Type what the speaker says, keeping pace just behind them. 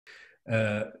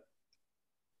Uh,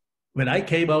 when I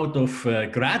came out of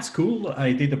grad school,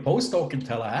 I did a postdoc in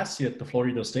Tallahassee at the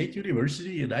Florida State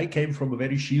University, and I came from a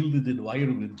very shielded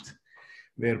environment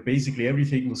where basically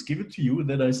everything was given to you. And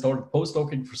then I started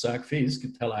postdocing for Zach Fisk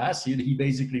in Tallahassee, and he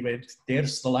basically went,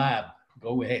 "There's the lab,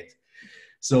 go ahead."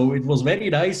 So it was very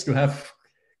nice to have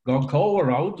Goncalves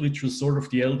around, which was sort of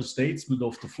the elder statesman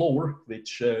of the floor,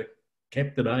 which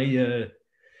kept an eye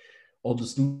on the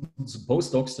students and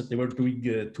postdocs that they were doing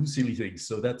too silly things.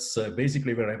 So that's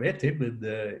basically where I met him. And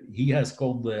he has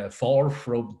gone far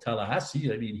from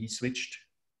Tallahassee. I mean, he switched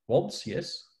once,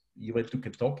 yes. He went to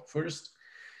Kentucky first.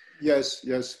 Yes,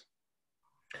 yes.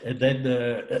 And then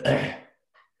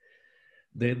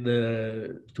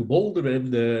to Boulder.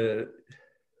 And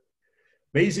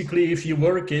basically, if you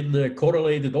work in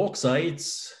correlated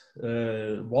oxides,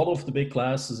 one of the big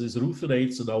classes is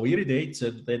ruthenides and now iridates.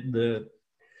 And then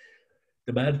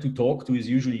the man to talk to is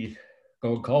usually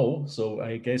Goncalves. So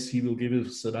I guess he will give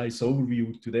us a nice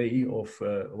overview today of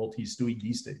what he's doing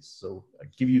these days. So I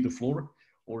give you the floor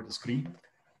or the screen.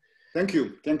 Thank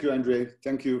you, Andre.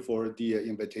 Thank you for the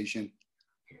invitation.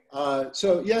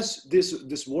 So yes,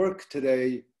 this work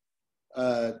today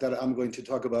that I'm going to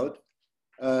talk about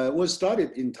was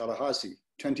started in Tallahassee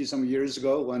 20-some years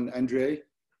ago when Andre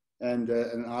and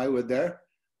I were there.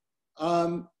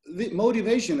 The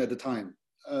motivation at the time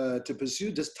to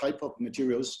pursue this type of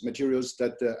materials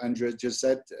that Andre just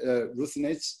said,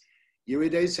 ruthenides,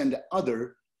 iridates, and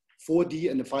other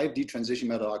 4D and 5D transition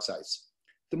metal oxides.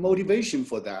 The motivation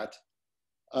for that,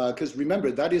 because remember,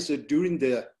 that is during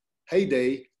the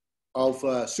heyday of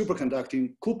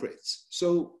superconducting cuprates.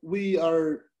 So we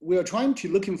are trying to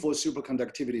looking for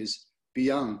superconductivities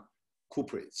beyond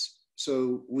cuprates.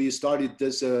 So we started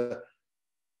this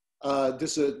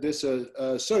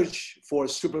search for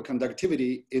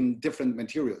superconductivity in different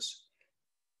materials.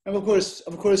 And of course,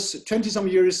 20-some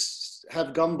years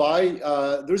have gone by.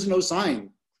 There's no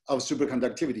sign of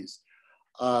superconductivities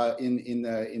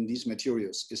in these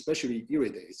materials, especially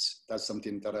iridates. That's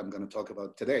something that I'm going to talk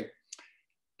about today.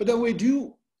 But then we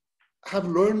do have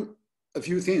learned a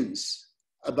few things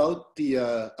about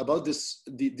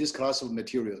this class of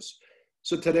materials.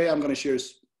 So today I'm going to share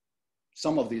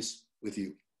some of these with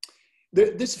you.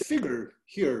 This figure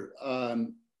here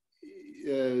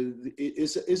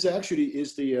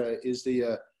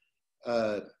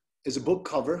is a book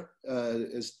cover,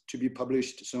 is to be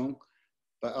published soon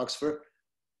by Oxford.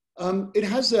 It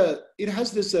has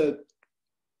this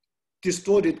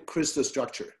distorted crystal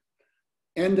structure,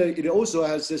 and it also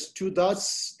has this 2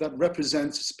 dots that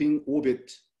represent spin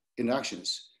orbit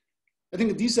interactions. I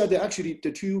think these are actually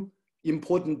the 2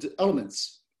 important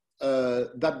elements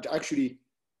that actually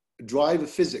drive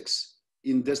physics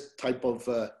in this type of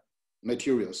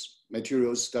materials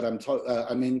that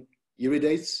I mean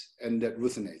iridates and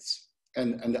ruthenides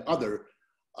and the other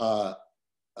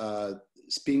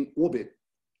spin orbit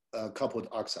coupled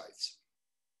oxides.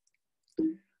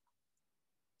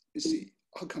 You see,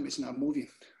 how come it's not moving?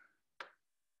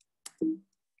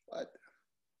 What?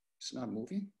 It's not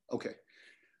moving? Okay.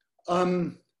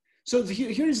 So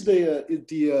here's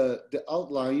the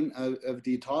outline of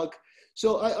the talk.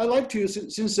 So I like to,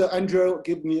 since Andrew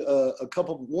gave me a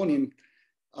couple of warning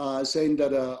saying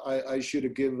that I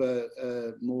should give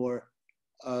more,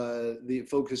 the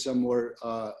focus on more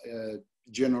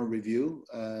general review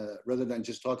rather than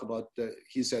just talk about,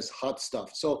 he says, hot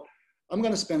stuff. So I'm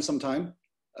going to spend some time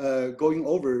going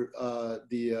over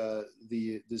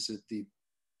the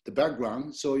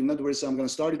background. So in other words, I'm going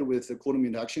to start it with the quantum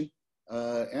interaction,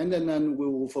 and then we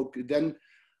will focus then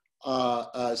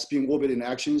spin orbit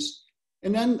interactions.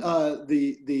 And then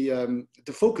the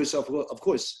focus of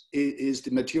course is the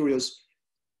materials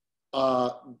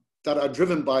that are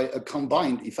driven by a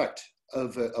combined effect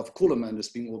of Coulomb and the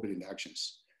spin orbit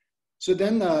interactions. So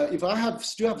then if I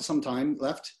still have some time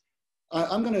left,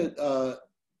 I'm going to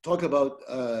talk about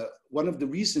one of the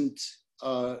recent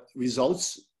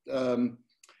results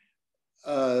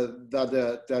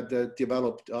that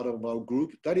developed out of our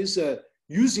group, that is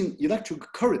using electric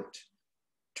current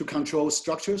to control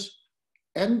structures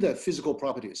and the physical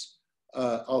properties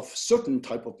of certain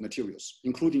type of materials,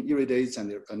 including iridates and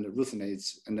the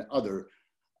ruthenides and the other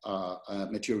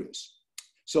materials.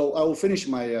 So I will finish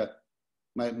my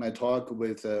my talk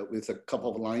with a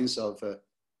couple of lines of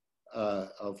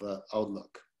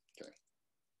outlook. Okay,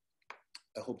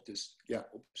 I hope this. Yeah.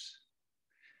 Oops.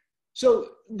 So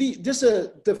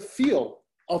the field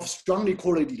of strongly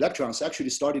correlated electrons actually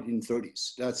started in the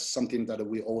 30s. That's something that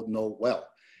we all know well.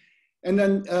 And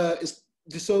then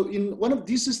so in one of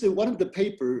the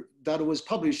paper that was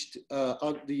published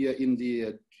during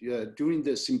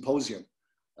the symposium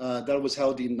that was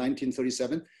held in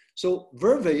 1937. So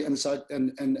Verwey and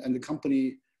the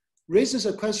company raises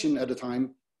a question at the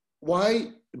time,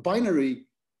 why binary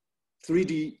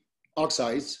 3D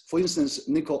oxides, for instance,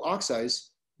 nickel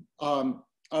oxides,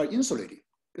 are insulating?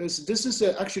 Because this is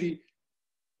actually,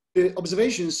 the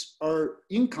observations are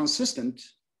inconsistent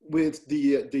with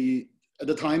at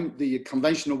the time, the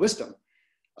conventional wisdom.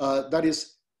 That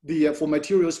is, for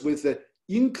materials with the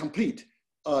incomplete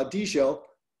D shell,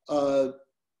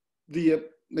 the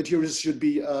materials should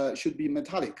be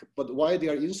metallic, but why they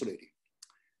are insulating?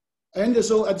 And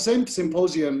so at the same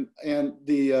symposium, and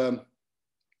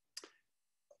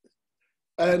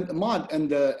Mott and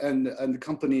the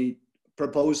company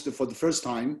proposed for the first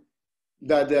time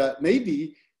that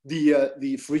maybe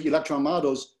the free electron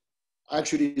models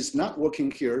actually is not working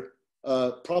here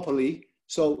properly.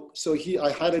 So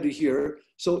I highlighted here.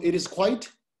 So it is quite,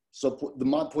 so the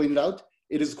Mott pointed out,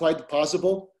 it is quite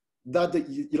possible that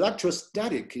the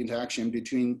electrostatic interaction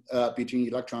between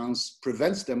electrons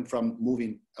prevents them from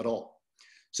moving at all.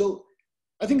 So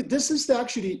I think this is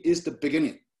actually the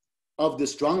beginning of the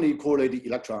strongly correlated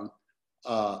electron,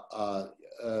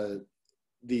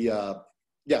 the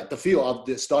field of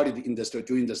the started in this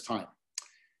during this time.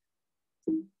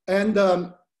 And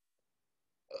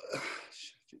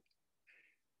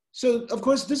so of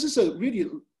course this is really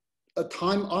a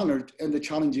time-honored and a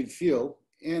challenging field.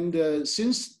 And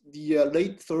since the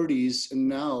late 30s and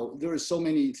now, there are so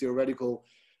many theoretical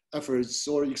efforts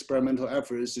or experimental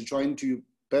efforts trying to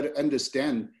better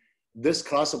understand this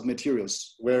class of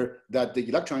materials, where that the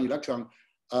electron-electron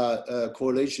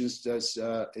correlations is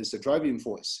the driving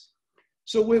force.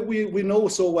 So we know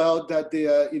so well that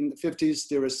in the 50s,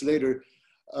 there was later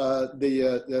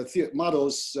the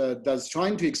models that's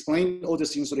trying to explain all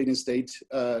this insulating state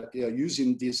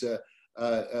using these,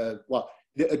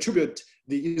 they attribute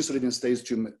the insulating states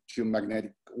to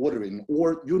magnetic ordering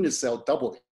or unit cell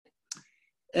doubling.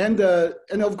 And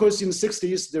of course, in the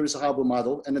 60s, there is a Haber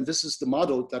model, and then this is the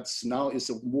model that's now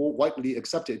is more widely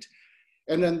accepted.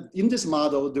 And then in this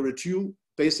model, there are two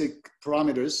basic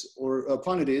parameters or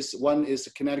quantities. One is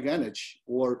kinetic energy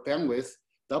or bandwidth,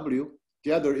 W.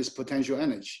 The other is potential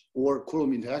energy or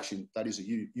Coulomb interaction, that is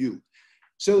U.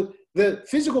 So the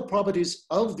physical properties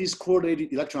of these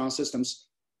correlated electron systems,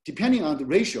 depending on the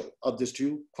ratio of these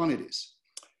two quantities.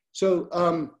 So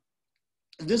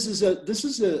this is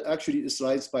actually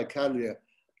slides by Cadlier.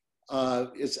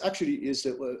 It's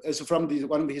from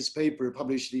one of his paper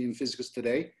published in Physics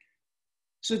Today.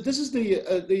 So this is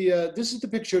the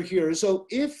picture here. So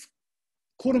if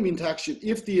Coulomb interaction,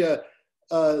 if the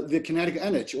kinetic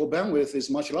energy or bandwidth is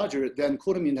much larger than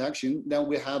Coulomb interaction, then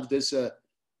we have this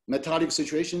metallic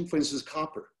situation, for instance,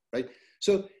 copper, right?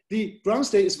 So the ground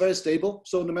state is very stable.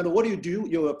 So no matter what you do,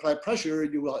 you apply pressure,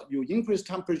 you increase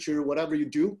temperature, whatever you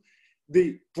do,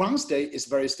 the ground state is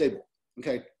very stable,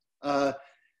 okay? And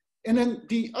then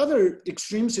the other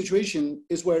extreme situation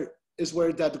is where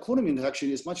that the Coulomb interaction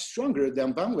is much stronger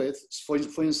than bandwidth,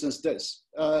 for instance, this.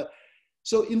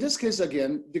 So in this case,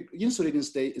 again, the insulating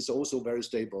state is also very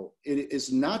stable. It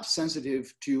is not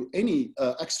sensitive to any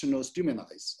external stimuli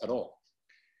at all.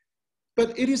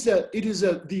 But it is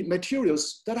the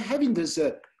materials that are having this,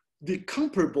 the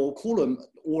comparable Coulomb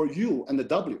or U and the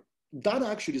W. That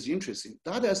actually is interesting.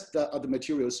 That is the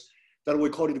materials that we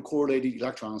call it correlated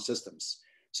electron systems.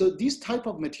 So these type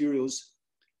of materials,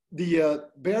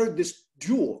 bear this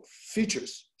dual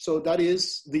features. So that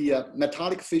is the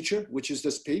metallic feature, which is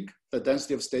this peak. The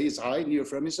density of state is high near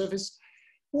Fermi surface,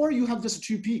 or you have these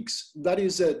two peaks. That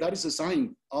is a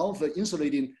sign of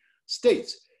insulating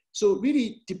states. So it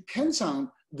really depends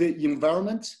on the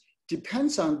environment,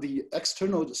 depends on the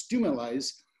external stimuli.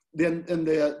 Then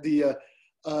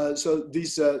so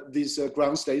these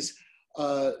ground states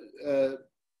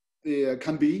they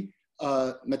can be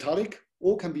metallic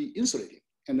or can be insulating.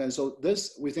 And then so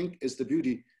this, we think, is the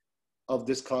beauty of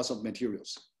this class of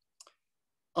materials.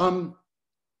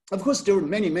 Of course, there are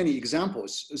many, many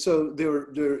examples. So there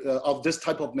of this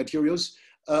type of materials.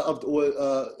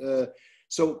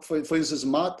 So for instance,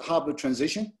 Mott-Haber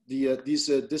transition.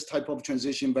 This type of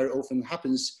transition very often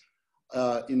happens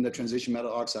in the transition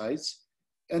metal oxides,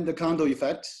 and the Kondo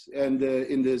effect, and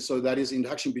so that is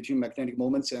interaction between magnetic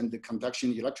moments and the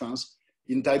conduction electrons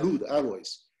in dilute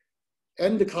alloys,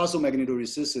 and the causal magnetic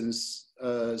resistance.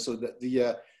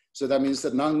 So that means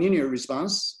the nonlinear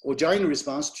response or giant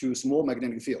response to small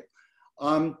magnetic field,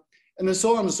 and then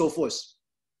so on and so forth.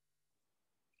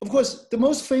 Of course, the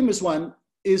most famous one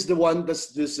is the one that's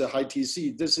this high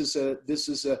TC. This is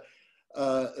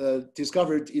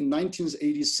discovered in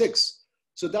 1986.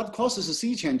 So that causes a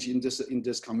sea change in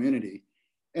this community,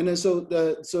 and then so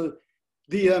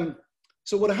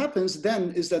So what happens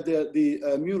then is that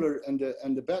the Mueller and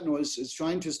the Batnois is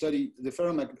trying to study the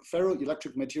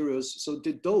ferroelectric materials. So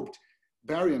they doped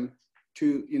barium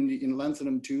in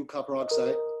lanthanum to copper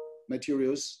oxide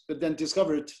materials, but then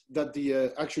discovered that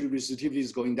the actually resistivity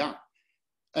is going down.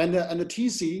 And the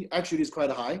TC actually is quite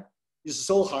high. It's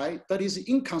so high that is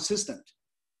inconsistent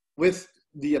with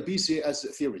the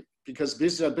BCS theory, because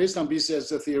based on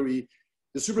BCS theory,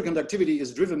 the superconductivity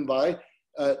is driven by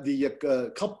the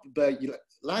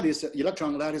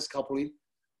electron lattice coupling.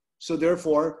 So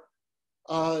therefore,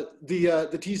 the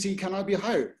TC cannot be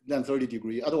higher than 30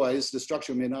 degrees. Otherwise, the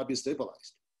structure may not be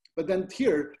stabilized. But then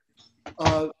here,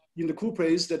 in the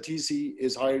Coupe's, the TC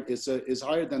is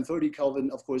higher than 30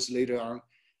 Kelvin. Of course, later on,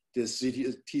 the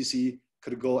TC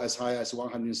could go as high as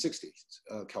 160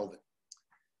 Kelvin.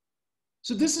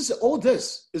 So this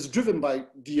is driven by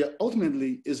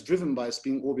ultimately is driven by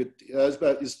spin orbit,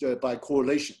 by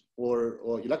correlation or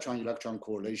electron-electron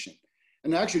correlation.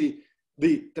 And actually,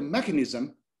 the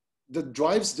mechanism that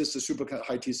drives this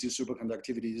high TC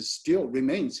superconductivity still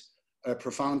remains a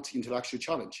profound intellectual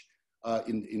challenge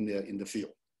in the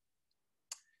field.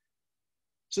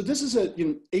 So this is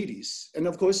in 80s, and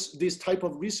of course, this type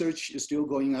of research is still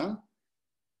going on.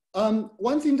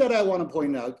 One thing that I want to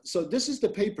point out, so this is the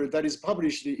paper that is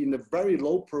published in the very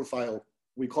low profile,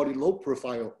 we call it low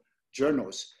profile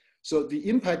journals. So the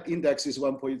impact index is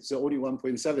only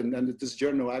 1.7, and this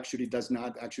journal actually does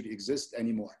not actually exist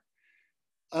anymore.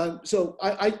 So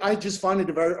I just find it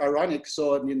very ironic.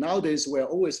 So nowadays we're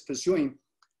always pursuing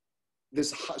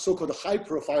this so-called high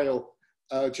profile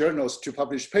journals to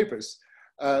publish papers.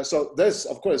 So this,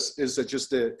 of course, is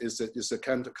just a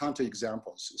counter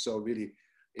examples. So really,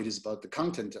 it is about the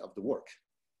content of the work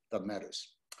that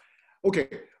matters. Okay,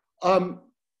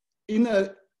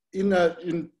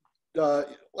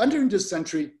 entering this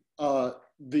century,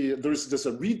 there's this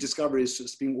rediscoveries of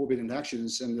spin orbit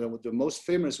interactions, and the most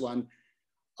famous one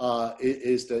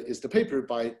is the paper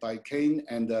by Kane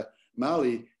and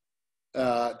Malley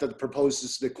that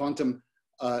proposes the quantum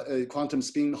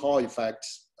spin Hall effect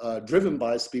driven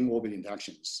by spin orbit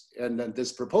interactions. And then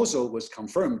this proposal was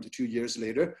confirmed 2 years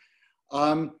later.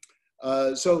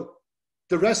 So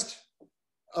the rest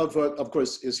of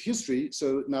course, is history.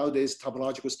 So nowadays,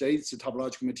 topological states and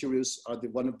topological materials are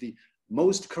one of the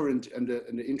most current and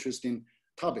interesting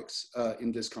topics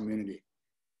in this community.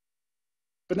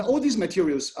 But now all these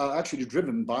materials are actually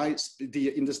driven by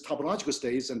in this topological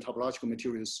states and topological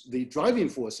materials, the driving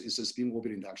force is the spin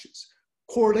orbit inductions.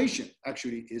 Correlation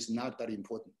actually is not that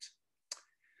important.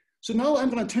 So now I'm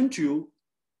going to turn to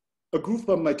a group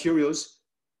of materials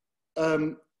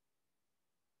that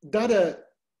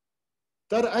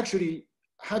actually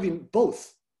having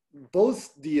both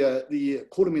the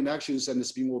Coulomb interactions and the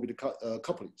spin orbit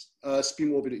couplings,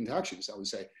 spin orbit interactions, I would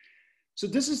say. So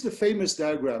this is the famous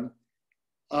diagram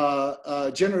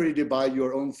generated by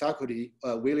your own faculty,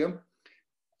 William.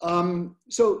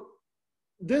 So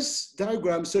this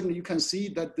diagram, certainly you can see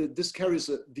that this carries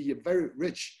the very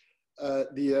rich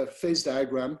phase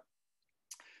diagram.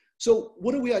 So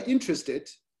what we are interested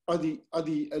are the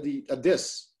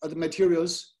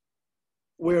materials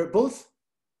where both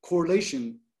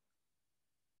correlation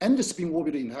and the spin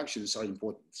orbit interactions are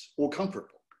important or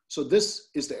comparable. So this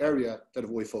is the area that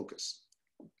we focus.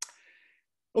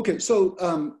 Okay, so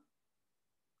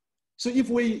so if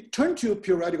we turn to a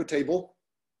periodical table,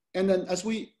 and then as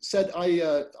we said,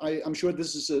 I'm sure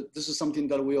this is something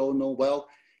that we all know well,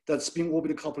 that spin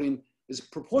orbit coupling is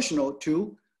proportional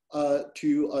to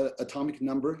atomic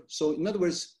number. So in other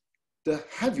words, the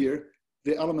heavier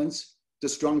the elements, the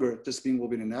stronger the spin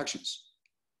orbit interactions.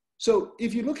 So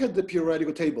if you look at the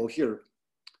periodical table here,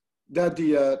 that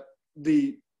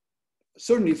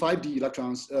certainly 5D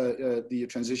electrons, the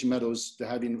transition metals, they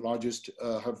have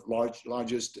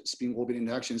largest spin orbit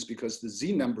interactions because the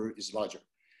Z number is larger.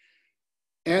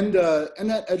 And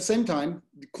at the same time,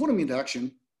 the Coulomb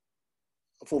interaction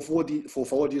for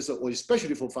 4Ds or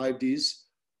especially for 5Ds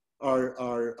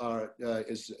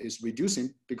is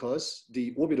reducing because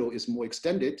the orbital is more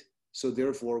extended. So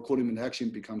therefore, Coulomb interaction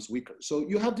becomes weaker. So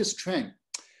you have this trend.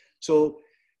 So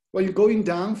when you're going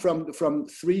down from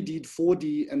 3D to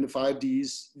 4D and the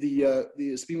 5Ds,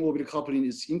 the spin orbital coupling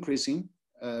is increasing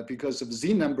because of the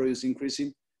Z number is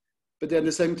increasing. But then at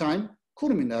the same time,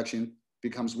 Coulomb interaction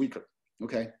becomes weaker,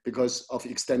 okay, because of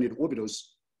extended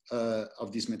orbitals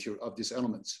of these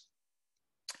elements.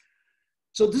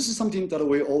 So this is something that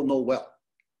we all know well.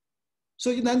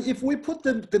 So then if we put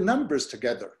the numbers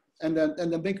together and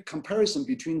then make a comparison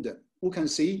between them, we can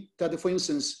see that, for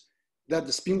instance, that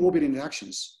the spin orbit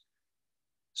interactions.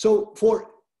 So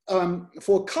for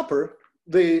copper,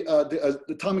 the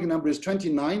atomic number is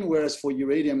 29, whereas for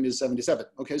uranium is 77.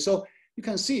 Okay, so you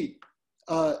can see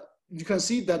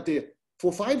that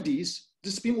for 5Ds, the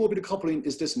spin orbital coupling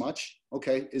is this much.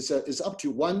 Okay, it's up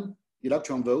to 1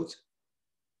 electron volt.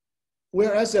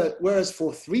 Whereas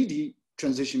for 3D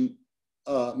transition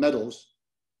metals,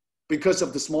 because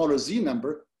of the smaller Z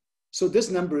number, so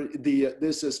this number,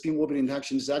 this spin orbital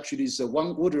interaction is actually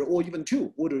 1 order or even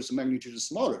 2 orders of magnitude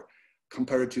smaller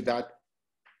compared to that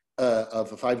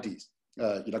of 5D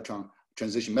electron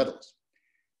transition metals.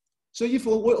 So if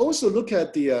we also look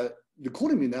at the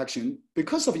Coulomb interaction,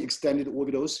 because of extended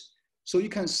orbitals, so you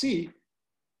can see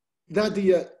that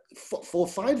for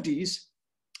 5Ds,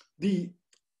 the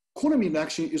Coulomb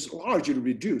interaction is largely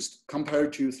reduced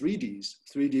compared to 3Ds.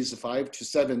 3Ds 5 to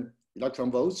 7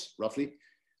 electron volts, roughly.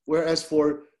 Whereas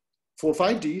for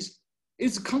 5Ds,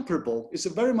 it's comparable, it's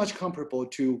very much comparable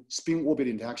to spin orbit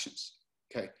interactions,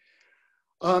 okay?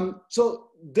 So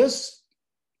this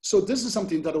is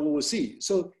something that we will see.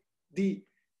 So in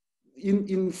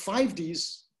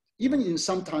 5Ds, even in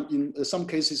some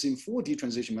cases in 4D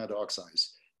transition metal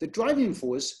oxides, the driving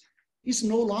force is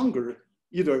no longer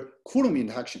either Coulomb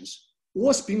interactions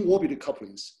or spin orbital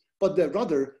couplings, but they're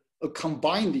rather a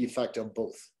combined effect of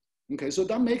both. Okay, so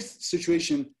that makes the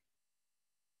situation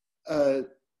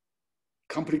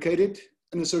complicated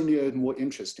and certainly more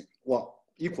interesting. Well,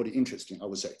 equally interesting, I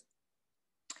would say.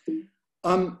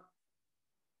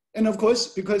 And of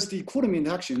course, because the Coulomb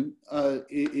interaction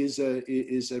is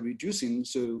reducing,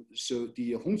 so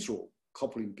the Honsruhe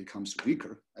coupling becomes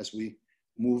weaker as we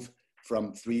move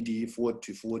from 3D, 4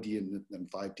 to 4D, and then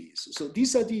 5Ds. So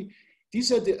these are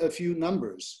a few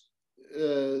numbers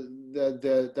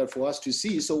that for us to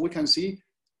see. So we can see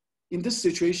in this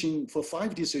situation for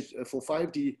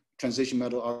 5D transition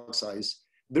metal oxides,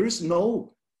 there is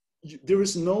no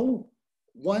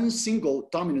one single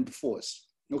dominant force.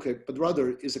 Okay, but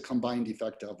rather is a combined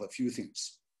effect of a few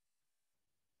things.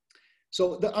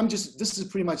 So this is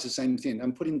pretty much the same thing.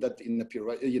 I'm putting that in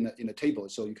a table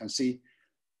so you can see.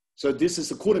 So this is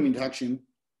the Coulomb interaction,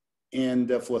 and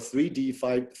for 3D,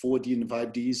 4D, and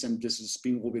 5Ds, and this is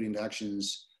spin orbit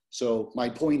interactions. So my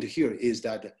point here is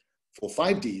that for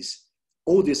 5Ds,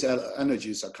 all these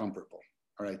energies are comparable,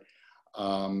 all right?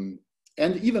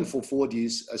 And even for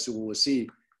 4Ds, as we will see,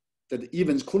 that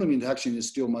even Coulomb interaction is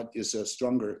still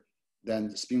stronger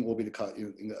than spin orbit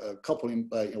coupling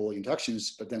or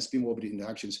interactions, but then spin orbit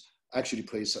interactions actually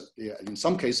plays, in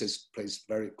some cases, plays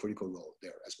very critical role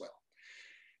there as well.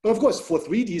 But of course, for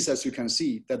 3Ds, as you can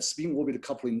see, that spin orbit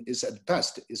coupling is at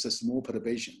best is a small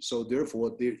perturbation. So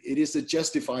therefore, it is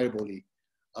justifiably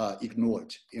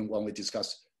ignored when we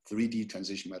discuss 3D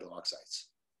transition metal oxides,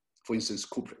 for instance,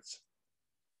 cuprates.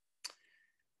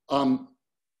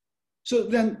 So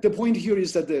then the point here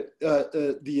is that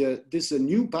this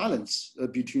new balance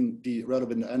between the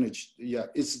relevant energy,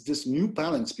 it's this new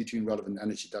balance between relevant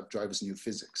energy that drives new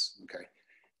physics, okay?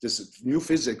 This new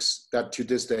physics that to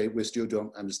this day we still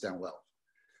don't understand well.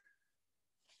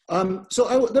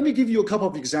 Let me give you a couple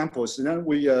of examples, and then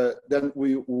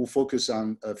we will focus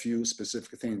on a few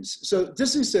specific things. So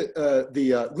this is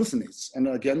the ruthenides, and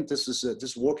again,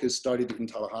 this work is started in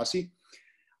Tallahassee.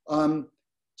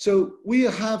 So we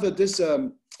have this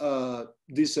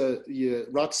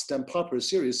rock stem popper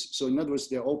series. So in other words,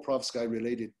 they're all perovskite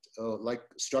related like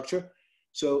structure.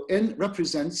 So N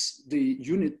represents the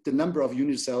number of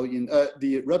unit cell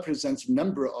represents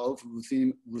number of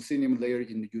ruthenium layer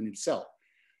in the unit cell.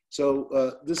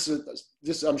 So this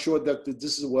I'm sure that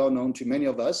this is well known to many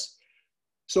of us.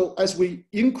 So as we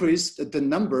increase the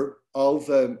number of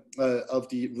the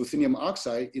ruthenium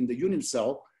oxide in the unit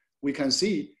cell, we can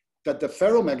see that the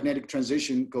ferromagnetic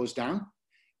transition goes down,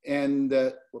 and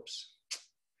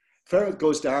ferro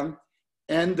goes down,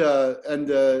 and this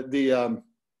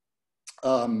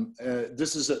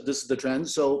is the trend.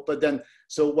 So, but then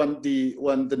when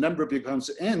the number becomes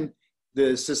n,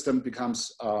 the system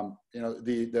becomes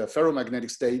the ferromagnetic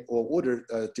state or order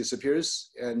disappears,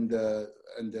 and the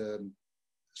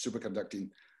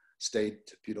superconducting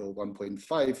state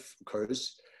 1.5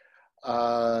 occurs.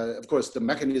 Of course, the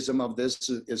mechanism of this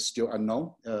is still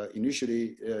unknown.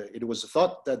 Initially, it was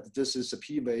thought that this is a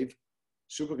P-wave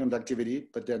superconductivity,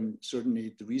 but then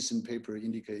certainly the recent paper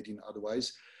indicating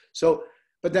otherwise. So,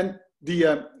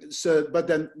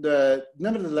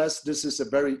 nevertheless, this is a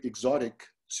very exotic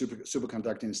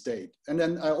superconducting state. And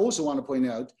then I also want to point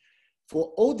out,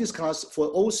 for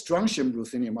all strontium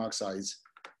ruthenium oxides,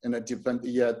 and that depend,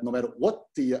 no matter what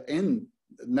the N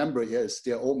number is,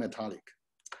 they're all metallic.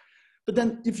 But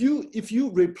then if you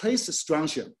replace the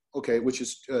strontium, okay, which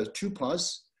is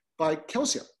 2+, by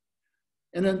calcium,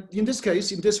 And then in this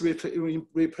case, in this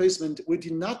replacement, we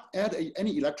did not add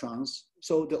any electrons.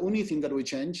 So the only thing that we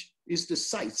change is the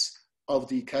size of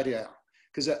the cation,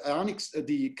 because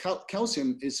the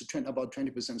calcium is about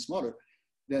 20% smaller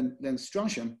than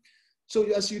strontium. So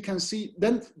as you can see,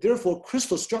 then therefore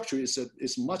crystal structure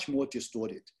is much more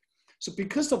distorted. So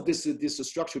because of this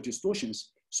structural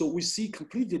distortions, so we see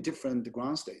completely different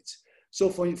ground states. So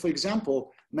for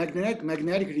example,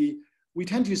 magnetically, we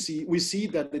see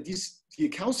that the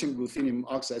calcium ruthenium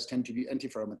oxides tend to be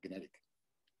antiferromagnetic.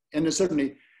 And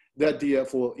certainly that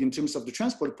in terms of the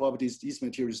transport properties, these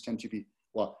materials tend to be,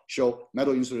 show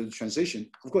metal insulated transition.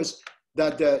 Of course,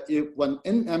 that when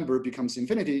n number becomes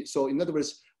infinity, so in other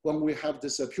words, when we have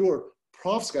this pure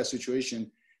perovskite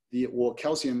situation, or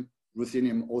calcium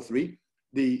ruthenium O3,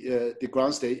 the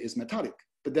ground state is metallic,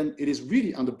 but then it is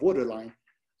really on the borderline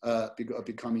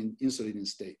becoming insulating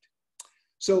state.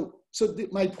 So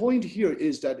my point here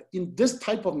is that in this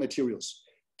type of materials,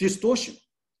 distortion,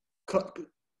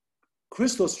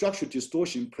 crystal structure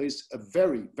distortion plays a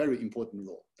very, very important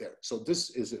role there. So this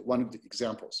is one of the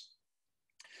examples.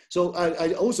 So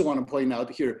I also want to point out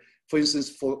here, for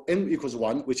instance, for N equals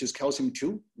 1, which is calcium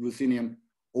 2, ruthenium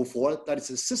O4, that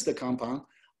is a sister compound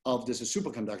of this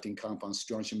superconducting compound,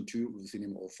 strontium 2,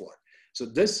 ruthenium O4. So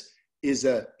this is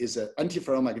a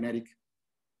antiferromagnetic.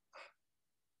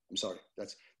 I'm sorry,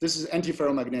 this is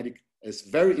antiferromagnetic. It's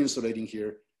very insulating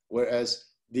here, whereas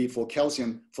for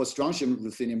strontium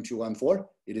ruthenium 214,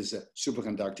 it is a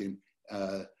superconducting,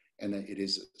 and it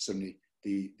is certainly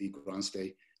the ground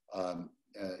state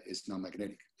is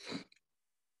non-magnetic.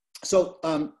 So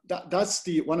that's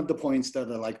one of the points that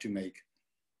I like to make.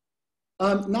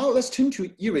 Now let's turn to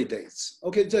iridates.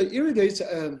 Okay, the iridates,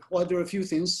 well, there are a few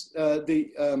things.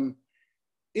 It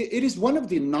is one of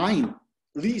the 9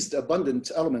 least abundant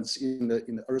elements in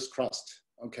the Earth's crust.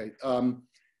 Okay,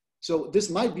 so this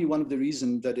might be one of the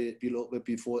reasons that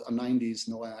before the 90s,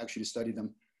 no one actually studied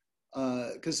them,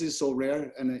 because it's so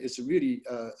rare and it's really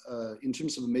in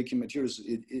terms of making materials,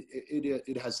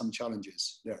 it has some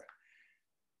challenges there.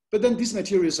 But then these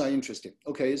materials are interesting.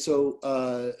 Okay, so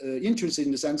interesting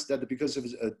in the sense that because of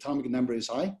atomic number is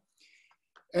high,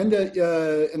 and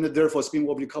therefore spin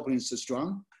wobbly coupling is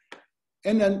strong.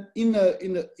 And then in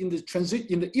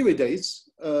the iridates,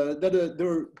 there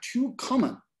are 2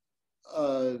 common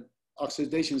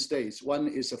oxidation states. One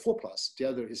is a 4+, the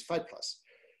other is 5+.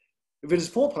 If it is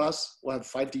 4+, we'll have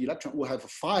 5d electron. We'll have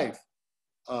 5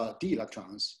 d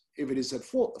electrons. If it is a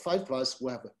 5+,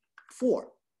 we'll have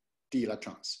 4 d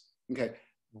electrons. Okay,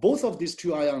 both of these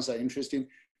 2 ions are interesting,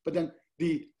 but then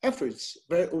the efforts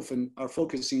very often are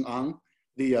focusing on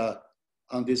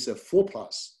this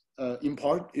 4+. In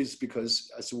part is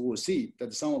because, as we will see,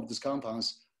 that some of these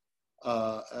compounds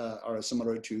are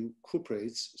similar to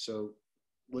cuprates. So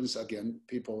once again,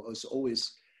 people are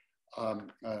always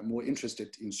more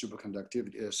interested in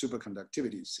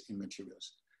superconductivities in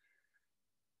materials.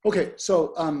 Okay,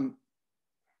 so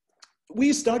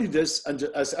we studied this, and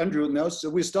as Andrew knows,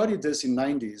 we studied this in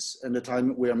 90s, and the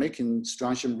time we are making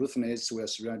strontium ruthenates, we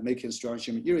are making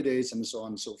strontium iridates, and so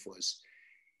on and so forth.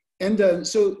 And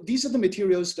so these are the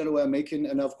materials that we are making,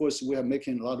 and of course we are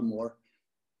making a lot more.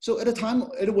 So at the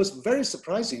time, it was very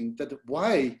surprising that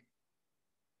why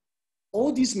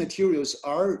all these materials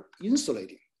are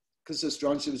insulating, because the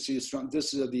strontium,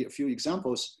 this is the few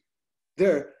examples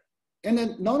there. And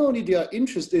then not only they are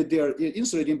interested, they are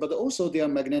insulating, but also they are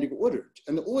magnetic ordered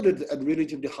and ordered at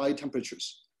relatively high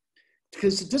temperatures.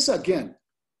 Because this again,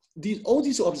 all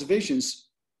these observations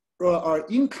are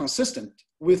inconsistent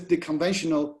with the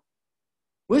conventional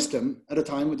wisdom at a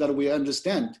time that we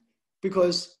understand,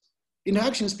 because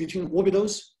interactions between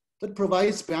orbitals that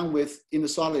provides bandwidth in the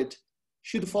solid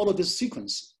should follow this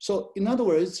sequence. So in other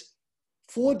words,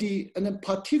 4D and then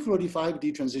particularly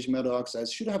 5D transition metal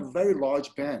oxides should have a very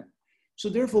large band. So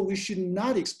therefore we should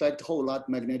not expect a whole lot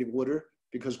magnetic order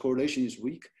because correlation is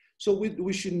weak. So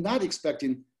we should not expect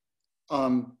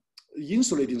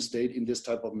insulating state in this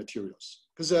type of materials.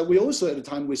 Because we also at the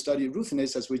time we studied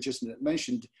ruthenates, as we just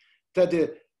mentioned,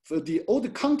 that all the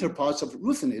counterparts of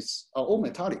ruthenates are all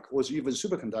metallic or even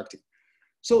superconducting.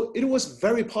 So it was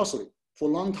very possible for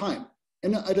a long time.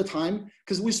 And at the time,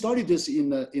 because we started this in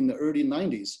the early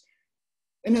 90s.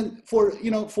 And then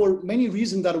for many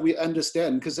reasons that we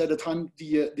understand, because at the time,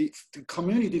 the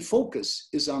community focus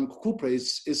is on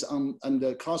cuprates, is on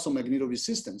the causal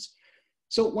magnetoresistance.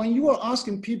 So when you are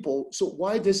asking people, so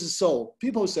why this is so,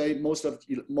 people say most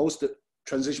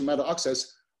transition metal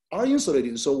oxides are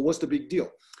insulating, so what's the big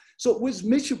deal? So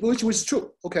which was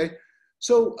true, okay?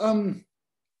 So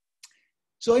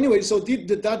So anyway, so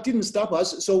that didn't stop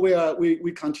us. So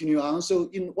we continue on. So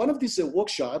in one of these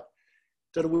workshops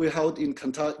that we held in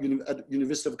Kentucky, at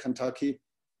University of Kentucky,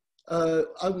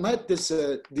 I met this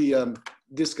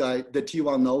this guy that you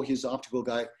all know. He's an optical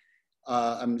guy.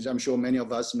 I'm sure many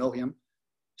of us know him.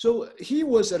 So he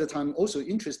was at the time also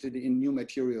interested in new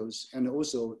materials and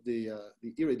also the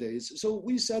iridase. So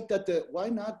we said that why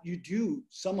not you do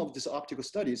some of these optical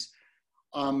studies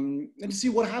and see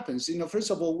what happens. You know, first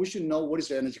of all, we should know what is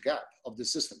the energy gap of the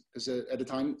system, because at the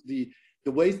time the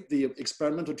way the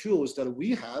experimental tools that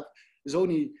we have is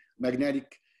only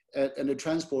magnetic and the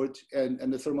transport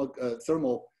and the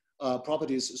thermal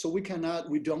properties. So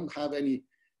we don't have any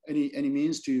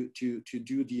means to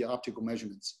do the optical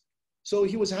measurements. So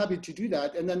he was happy to do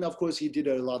that. And then of course he did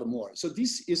a lot more. So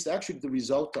this is actually the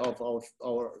result of our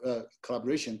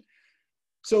collaboration.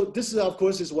 So this is, of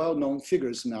course, is well-known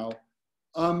figures now.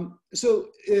 So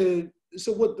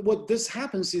what this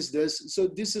happens is this. So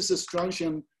this is a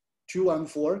strontium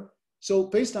 214. So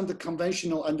based on the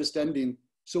conventional understanding,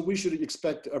 so we should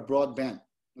expect a broad band.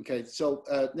 Okay, so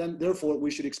then therefore we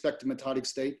should expect metallic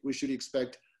state. We should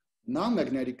expect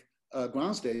non-magnetic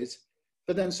ground states.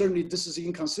 But then certainly this is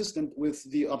inconsistent with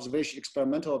the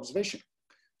experimental observation.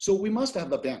 So we must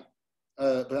have a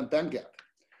band gap.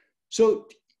 So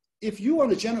if you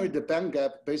want to generate the band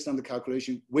gap based on the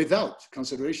calculation without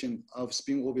consideration of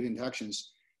spin orbit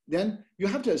interactions, then you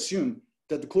have to assume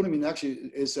that the Coulomb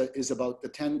interaction is about the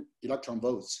 10 electron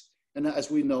volts. And as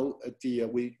we know,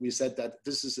 we said that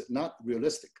this is not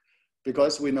realistic,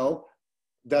 because we know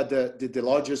that the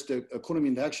largest Coulomb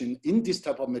interaction in this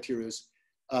type of materials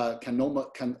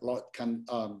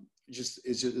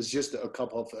is just a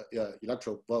couple of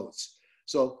electron volts.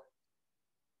 So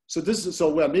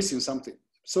we are missing something.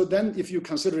 So then, if you're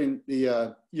considering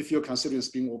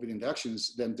spin orbit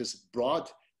interactions, then this broad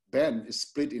band is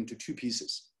split into two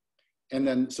pieces, and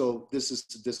then so this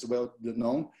is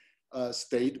well-known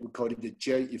state. We call it the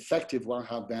J effective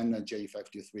 1/2 band and J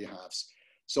effective 3/2.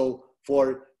 So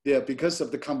because of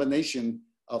the combination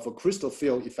of a crystal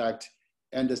field effect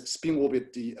and the spin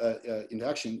orbit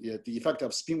interaction, the effect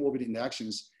of spin orbit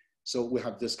interactions, so we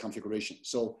have this configuration.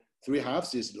 So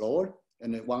 3/2 is lower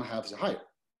and then 1/2 is higher.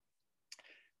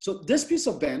 So this piece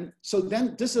of band, so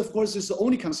then this of course is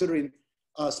only considering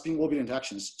spin orbit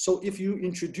interactions. So if you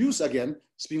introduce again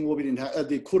spin orbit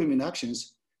the Coulomb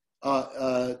interactions,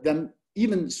 then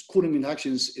even Coulomb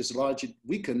interactions is largely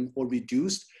weakened or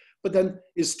reduced, but then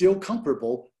it's still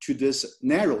comparable to this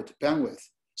narrowed bandwidth.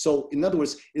 So in other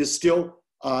words, it's still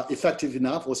effective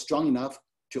enough or strong enough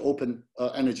to open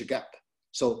energy gap.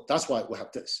 So that's why we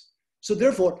have this. So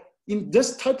therefore, in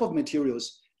this type of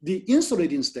materials, the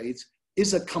insulating state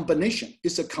is a combination,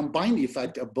 it's a combined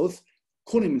effect of both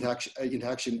Coulomb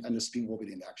interaction and the spin orbit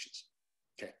interactions.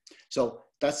 Okay, so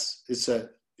it's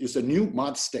a new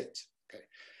mod state. Okay,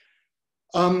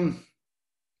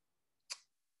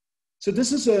 so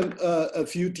this is a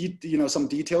few some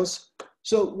details.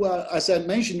 So as I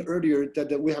mentioned earlier,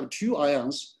 that we have two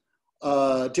ions,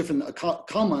 different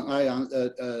common ions,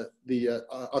 the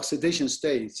oxidation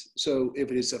states. So if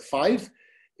it is a 5,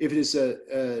 if it is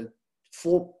a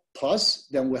 4+,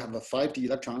 then we have a 5d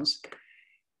electrons,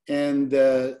 and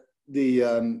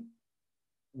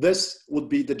this would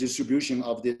be the distribution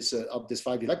of this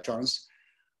 5 electrons.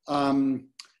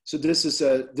 So this is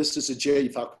a J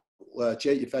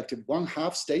effective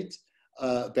 1/2 state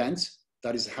band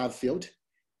that is half filled,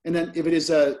 and then if it is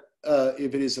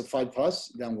a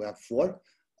 5+, then we have 4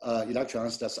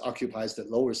 electrons that occupies the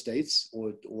lower states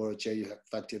or J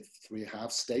effective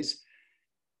 3/2 states.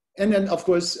 And then, of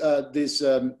course, this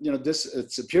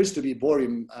appears to be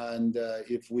boron, and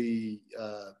if we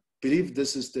believe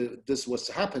this was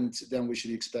happened, then we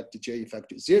should expect the J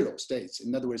effective 0 states.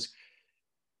 In other words,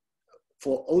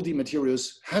 for all the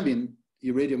materials having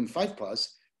iridium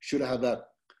 5+, should have the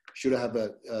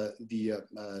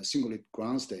singulate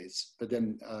ground states. But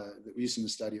then the recent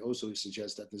study also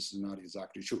suggests that this is not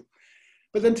exactly true.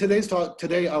 But then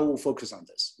today I will focus on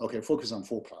this. Okay, focus on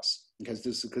 4+, because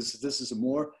this is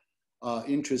more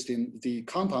interesting. The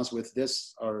compounds with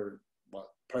this are, well,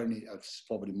 apparently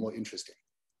probably more interesting.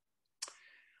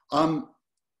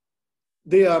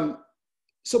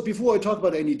 So before I talk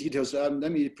about any details,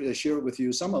 let me share with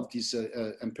you some of these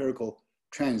empirical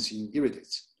trends in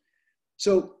iridates.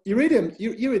 So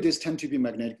iridates tend to be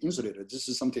magnetic insulator. This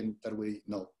is something that we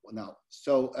know now.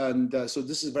 So so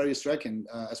this is very striking,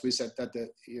 as we said, that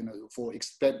for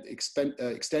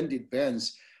extended bands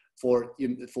for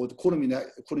the Coulomb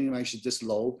interaction this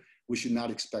low, we should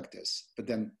not expect this. But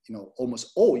then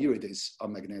almost all iridates are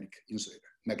magnetic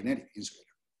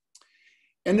insulator.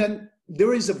 And then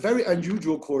there is a very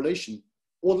unusual correlation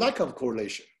or lack of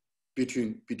correlation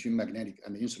between magnetic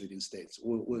and insulating states.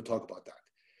 We'll talk about that.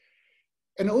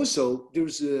 And also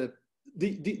there's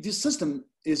the system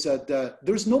is that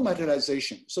there's no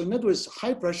metallization. So in other words,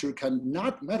 high pressure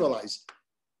cannot metallize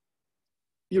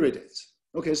iridates.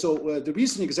 Okay, so the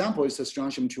recent example is the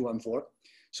strontium-214.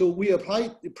 So we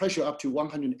apply the pressure up to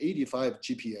 185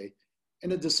 GPa,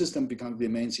 and then the system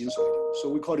remains insulated. So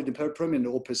we call it the permanent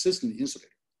or persistent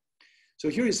insulator. So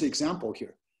here is the example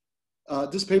here.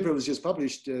 This paper was just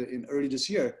published in early this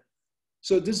year.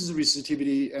 So this is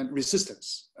resistivity and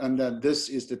resistance, and then this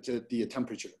is the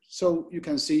temperature. So you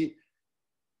can see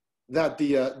that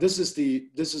this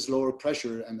is lower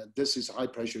pressure and this is high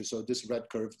pressure. So this red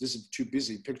curve, this is too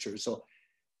busy picture. So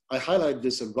I highlight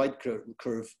this right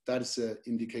curve. That is an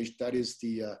indication. That is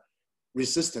the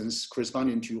resistance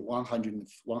corresponding to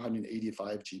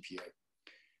 185 GPa.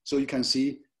 So you can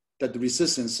see that the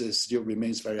resistance still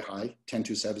remains very high, 10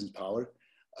 to the 7th power.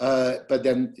 But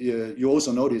then you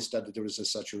also notice that there is a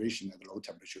saturation at low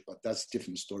temperature, but that's a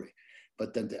different story.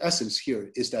 But then the essence here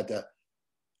is that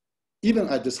even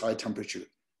at this high temperature,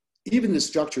 even the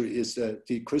structure is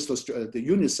the crystal, the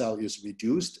unit cell is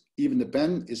reduced, even the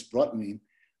band is broadening,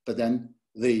 but then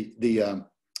the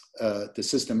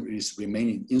system is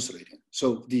remaining insulating.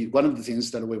 So one of the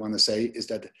things that we want to say is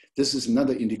that this is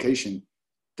another indication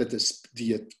that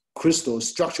the crystal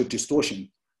structure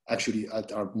distortion actually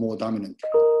are more dominant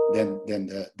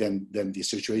than the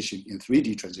situation in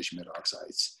 3D transition metal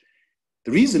oxides.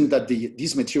 The reason that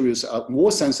these materials are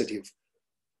more sensitive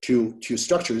to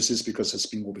structures is because of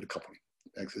spin orbit coupling.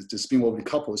 The spin orbit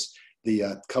couples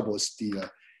the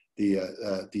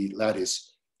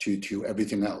lattice to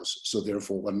everything else. So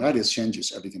therefore, when lattice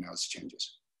changes, everything else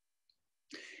changes.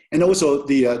 And also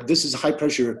this is high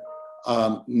pressure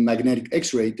magnetic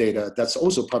X-ray data that's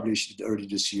also published early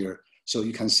this year. So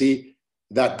you can see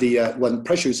that when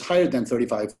pressure is higher than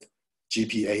 35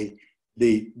 GPa,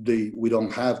 we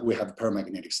have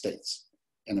paramagnetic states,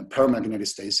 and the paramagnetic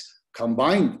states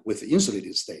combined with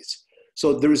insulated states.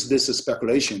 So there is this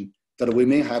speculation that we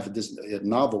may have this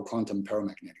novel quantum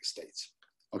paramagnetic states.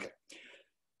 Okay,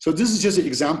 so this is just an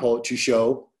example to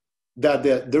show that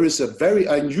there is a very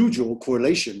unusual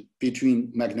correlation between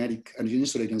magnetic and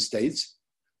insulating states,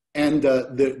 and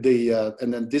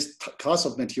then this class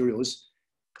of materials,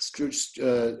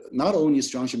 not only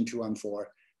strontium-214,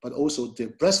 but also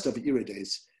the rest of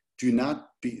iridates do not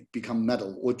become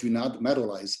metal or do not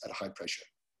metallize at high pressure.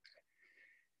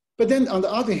 But then on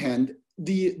the other hand,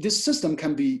 this system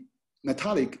can be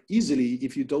metallic easily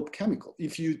if you dope chemical.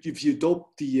 If you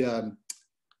dope if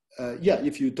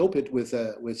you dope it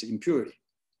with impurity,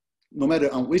 no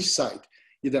matter on which side,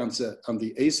 either on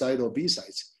the A side or B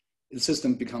sides, the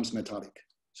system becomes metallic.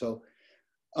 So,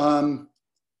 and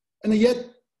yet,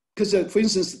 because for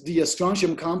instance, the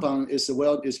strontium compound is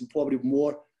probably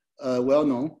more well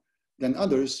known than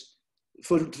others.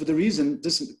 For the reason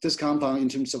this compound, in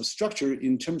terms of structure,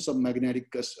 in terms of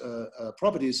magnetic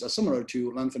properties, are similar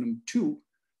to lanthanum-2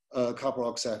 copper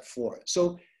oxide 4.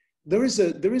 So there is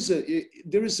a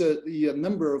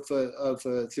number of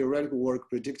theoretical work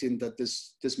predicting that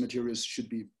this materials should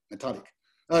be metallic,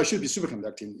 should be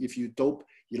superconducting if you dope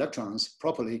electrons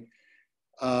properly.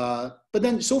 But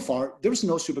then so far there is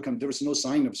no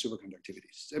sign of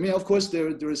superconductivity. I mean, of course,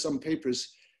 there are some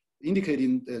papers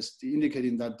indicating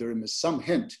that there is some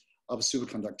hint of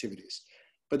superconductivities,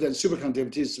 but then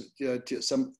superconductivities,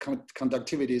 some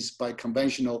conductivities by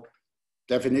conventional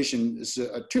definition is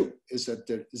two, is that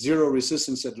the zero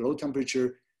resistance at low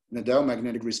temperature and the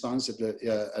diamagnetic response at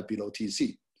below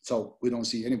TC. So we don't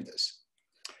see any of this.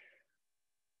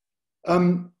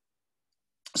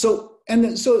 So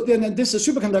then this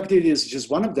superconductivity is just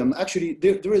one of them. Actually,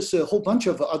 there is a whole bunch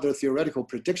of other theoretical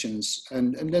predictions,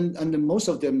 and then most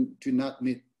of them do not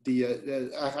meet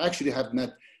actually have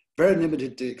met very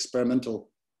limited experimental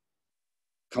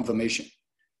confirmation.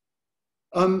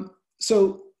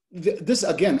 So this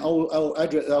again, I'll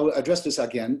address this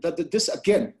again. That this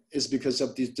again is because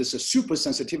of this super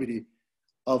sensitivity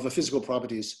of physical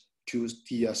properties to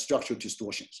the structural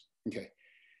distortions. Okay.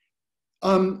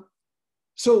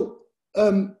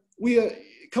 We a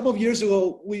couple of years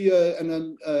ago,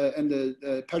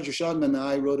 Patrick Schadman and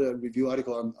I wrote a review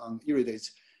article on iridates.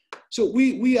 So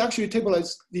we actually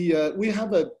tablized we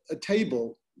have a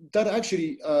table that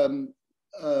actually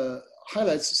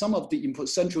highlights some of the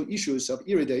central issues of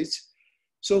iridates.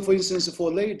 So for instance,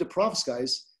 for late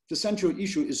perovskites, the central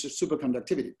issue is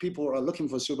superconductivity. People are looking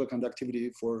for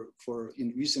superconductivity for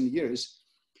in recent years.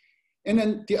 And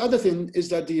then the other thing is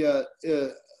that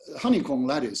honeycomb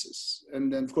lattices.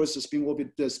 And then of course the spin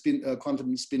orbit, the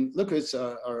quantum spin liquids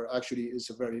are actually is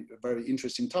a very, very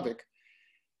interesting topic.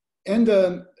 And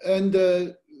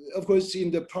of course,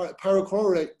 in the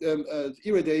parachloride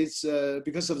iridates,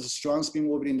 because of the strong spin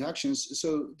orbit interactions,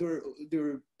 so there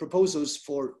are proposals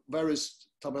for various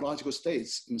topological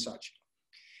states and such.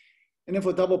 And then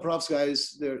for double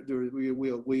perovskites,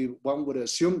 one would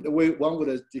assume, one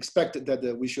would expect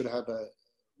that we should have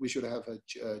a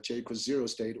J equals 0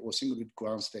 state or single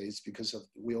ground states because of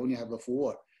we only have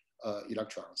 4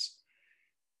 electrons.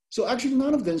 So actually,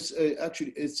 none of this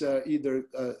actually it's either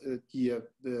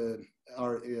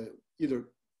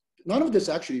none of this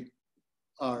actually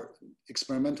are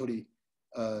experimentally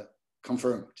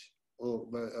confirmed or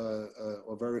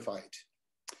verified.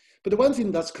 But the one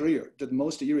thing that's clear that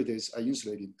most iridates are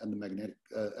insulated and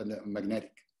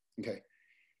magnetic. Okay.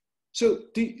 So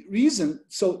the reason,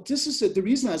 this is the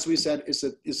reason, as we said, is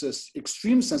a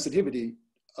extreme sensitivity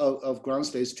of ground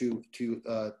states to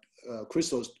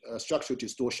crystal structural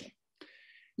distortion.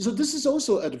 So this is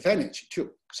also an advantage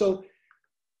too. So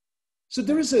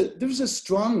there is a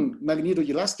strong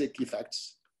magnetoelastic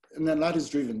effects and then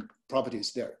lattice-driven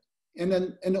properties there.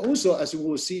 And also, as we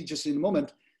will see just in a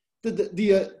moment,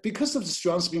 because of the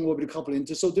strong spin orbit coupling,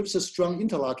 so there's a strong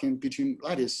interlocking between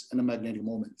lattice and the magnetic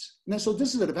moments. And so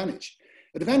this is an advantage.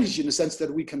 Advantage in the sense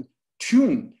that we can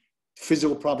tune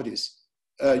physical properties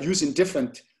using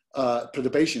different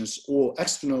perturbations or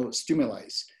external stimuli.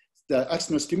 The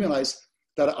external stimuli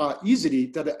that are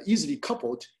easily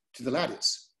coupled to the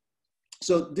lattice.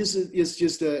 So this is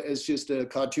just a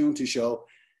cartoon to show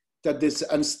that this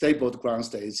unstable ground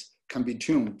states can be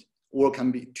tuned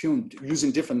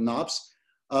using different knobs.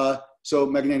 So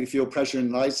magnetic field pressure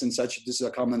and lights and such, these are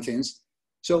common things.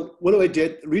 So what I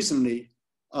did recently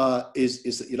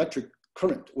is electric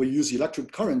current. We use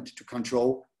electric current to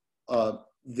control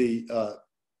the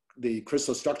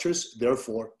crystal structures,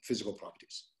 therefore physical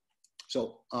properties.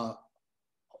 So how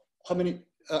many,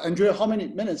 Andrea, how many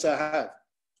minutes I have?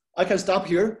 I can stop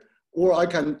here, or I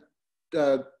cannot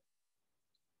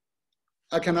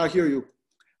hear you.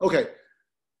 Okay.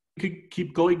 You can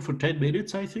keep going for 10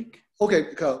 minutes, I think.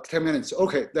 Okay, 10 minutes.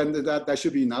 Okay, then that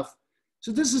should be enough.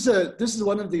 So this is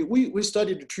one of the, we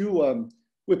studied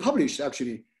we published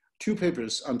actually 2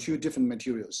 papers on 2 different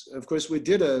materials. Of course, we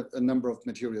did a number of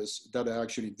materials that are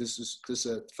actually, this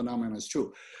phenomenon is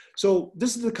true. So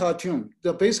this is the cartoon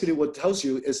that basically what tells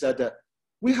you is that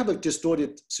we have a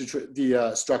distorted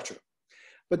structure.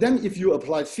 But then if you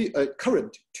apply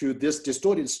current to this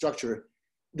distorted structure,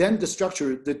 then the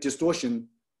structure, the distortion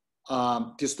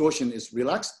is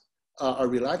relaxed,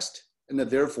 and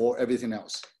therefore everything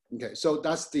else. Okay, so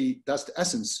that's the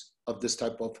essence of this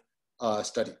type of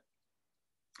study.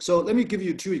 So let me give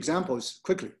you 2 examples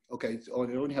quickly. Okay, I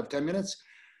only have 10 minutes.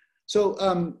 So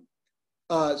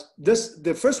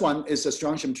the first one is a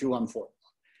strontium 214.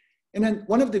 And then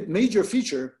one of the major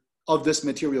feature of this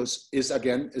materials is,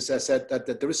 again, as I said,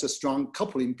 that there is a strong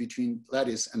coupling between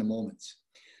lattice and the moments.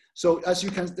 So as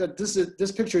you can,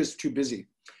 this picture is too busy.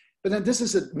 But then this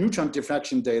is a neutron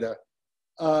diffraction data.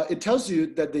 It tells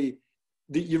you that the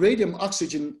iridium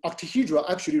oxygen octahedra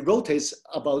actually rotates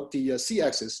about the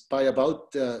c-axis by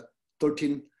about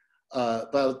 11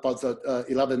 or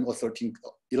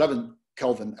 11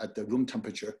 Kelvin at the room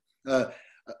temperature. At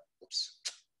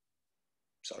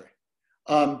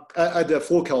the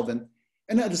 4 Kelvin.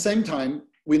 And at the same time,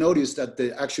 we noticed that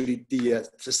the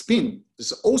spin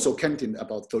is also canting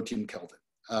about 13 Kelvin.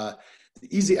 The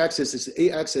easy axis is the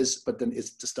a-axis, but then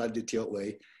it's the studied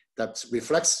TLA that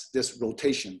reflects this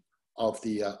rotation of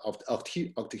the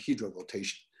octahedral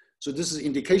rotation. So this is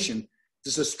indication,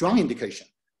 this is a strong indication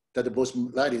that both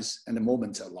lattice and the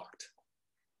moments are locked.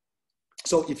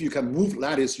 So if you can move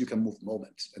lattice, you can move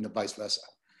moments, and vice versa.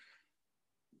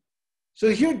 So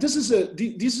here, this is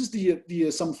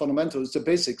some fundamentals, the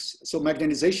basics. So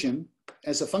magnetization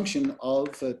as a function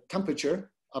of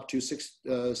temperature up to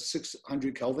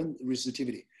 600 Kelvin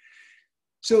resistivity.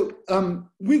 So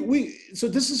so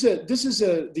this is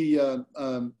the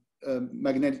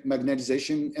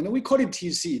magnetization, and we call it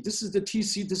TC. This is the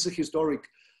TC. This is a historic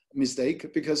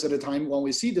mistake because at the time when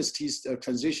we see this T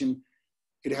transition,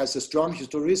 it has a strong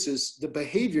hysteresis. The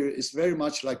behavior is very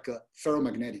much like a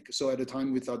ferromagnetic. So at the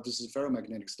time we thought this is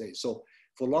ferromagnetic state. So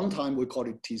for a long time we called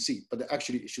it TC, but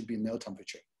actually it should be Néel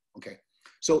temperature. Okay,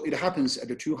 so it happens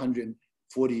at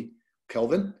 240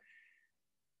 Kelvin.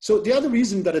 So the other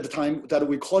reason that at the time that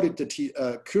we called it the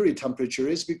Curie temperature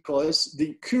is because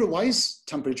the Curie-Weiss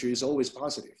temperature is always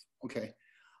positive. Okay,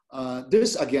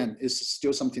 this again is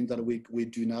still something that we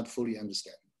do not fully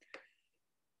understand.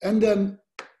 And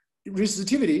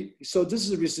resistivity, so this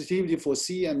is resistivity for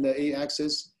C and the A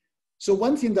axis. So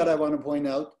one thing that I want to point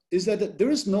out is that there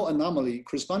is no anomaly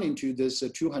corresponding to this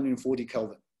 240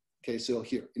 Kelvin. Okay, so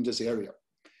here in this area.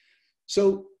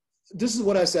 So this is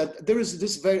what I said, there is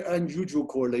this very unusual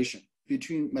correlation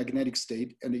between magnetic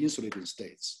state and the insulating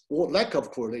states, or lack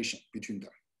of correlation between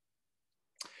them.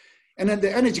 And then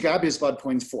the energy gap is about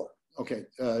 0.4. Okay,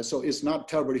 so it's not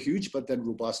terribly huge, but then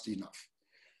robust enough.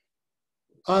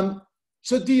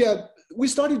 So we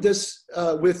started this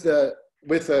with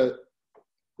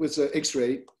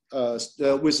X-ray,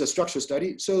 with a structure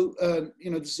study. So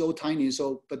this is so tiny.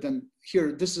 So, but then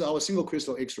here, this is our single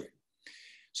crystal X-ray.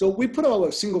 So we put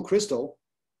our single crystal,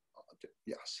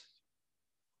 yes,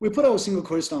 we put our single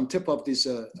crystal on tip of this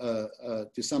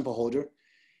sample holder,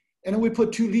 and then we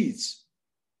put 2 leads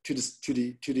to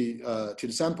the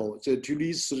sample. So 2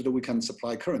 leads so that we can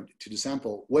supply current to the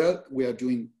sample where we are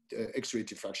doing X-ray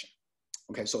diffraction.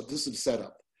 Okay, so this is the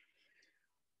setup.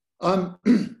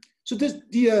 So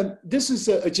this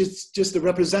is just a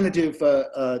representative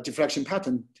diffraction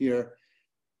pattern here.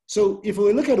 So if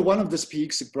we look at one of these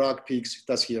peaks, Bragg peaks,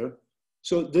 that's here.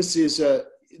 So this is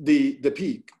the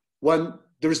peak when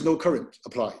there is no current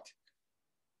applied.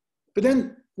 But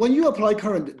then when you apply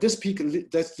current, this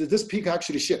peak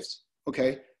actually shifts.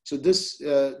 Okay, so this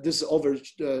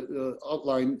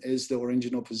outline is the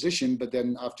original position, but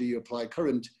then after you apply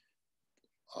current,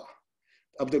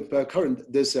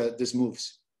 this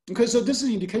moves. Okay, so this is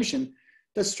an indication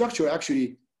that structure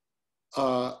actually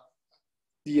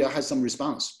has some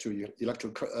response to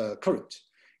electric current.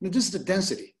 Now, this is the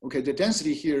density. Okay, the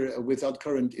density here without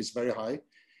current is very high.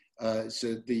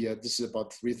 So this is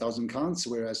about 3,000 counts,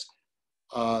 whereas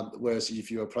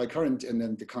if you apply current and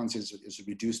then the count is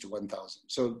reduced to 1,000.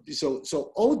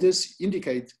 So all this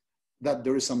indicate that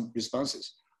there is some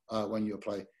responses when you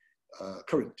apply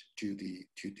current to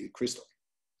the crystal.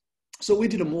 So we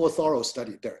did a more thorough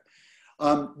study there.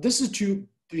 This is too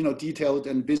detailed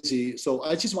and busy. So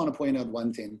I just want to point out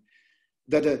one thing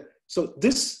that so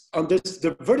this on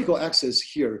the vertical axis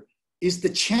here is the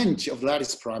change of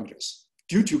lattice parameters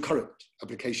due to current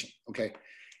application. Okay,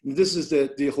 and this is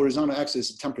the horizontal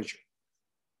axis temperature,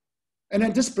 and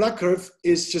then this black curve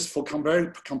is just for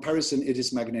comparison. It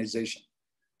is magnetization.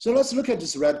 So let's look at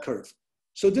this red curve.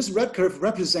 So this red curve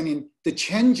representing the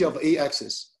change of A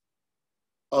axis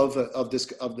of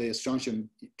the strontium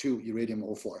 2 iridium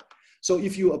 04. So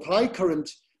if you apply current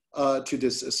to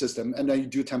this system and then you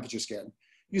do temperature scan,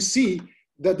 you see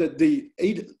that the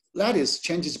lattice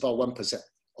changes about 1%.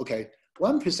 Okay,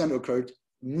 1% occurred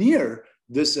near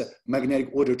this magnetic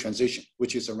order transition,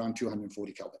 which is around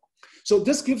 240 Kelvin. So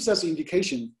this gives us an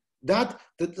indication that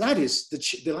the lattice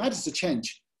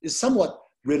change is somewhat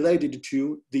related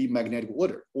to the magnetic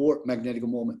order or magnetic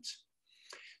moment.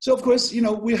 So of course,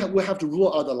 we have to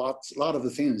rule out a lot of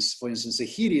the things, for instance, the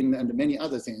heating and many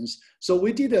other things. So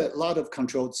we did a lot of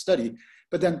controlled study,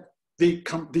 but then the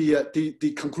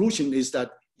conclusion is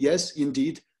that yes,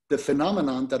 indeed, the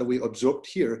phenomenon that we observed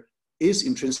here is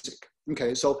intrinsic.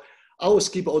 Okay, so I will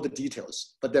skip all the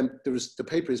details, but then the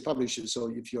paper is published,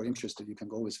 so if you're interested, you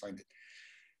can always find it.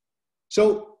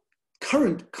 So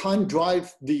current can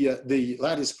drive the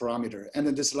lattice parameter, and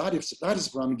then this lattice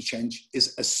parameter change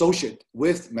is associated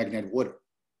with magnetic order.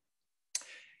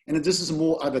 And this is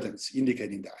more evidence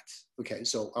indicating that. Okay,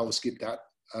 so I will skip that.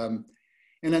 And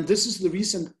then this is the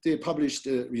recent published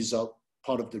result,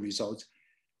 part of the result.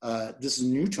 This is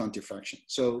neutron diffraction.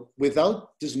 So without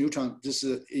this neutron, this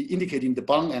is indicating the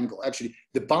bond angle. Actually,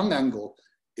 the bond angle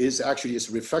is actually a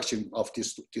reflection of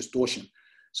this distortion.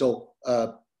 So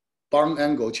bond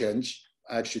angle change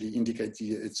actually indicates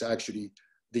it's actually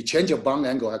the change of bond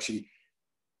angle actually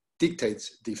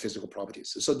dictates the physical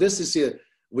properties. So this is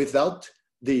without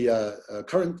the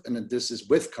current, and then this is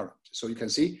with current. So you can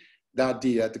see that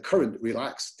the current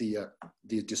relaxes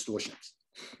the distortions.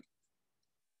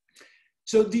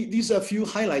 So these are a few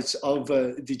highlights of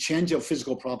the change of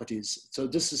physical properties. So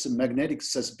this is a magnetic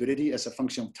susceptibility as a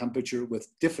function of temperature with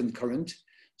different current.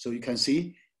 So you can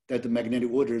see that the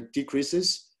magnetic order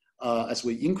decreases as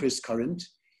we increase current.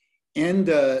 And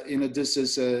this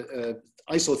is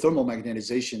isothermal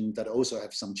magnetization that also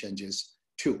have some changes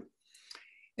too.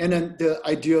 And then the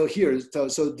idea here,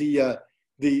 so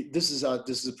this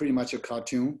is pretty much a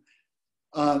cartoon.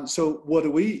 So what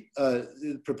we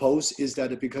propose is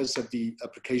that because of the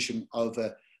application of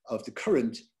the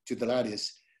current to the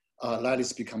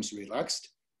lattice becomes relaxed.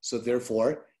 So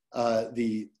therefore,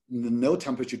 the node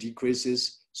temperature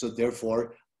decreases. So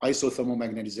therefore, isothermal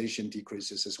magnetization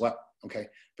decreases as well. Okay,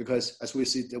 because as we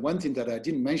see, the one thing that I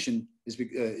didn't mention is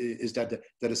that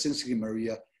the sensitivity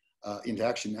area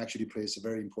interaction actually plays a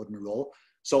very important role.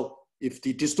 So if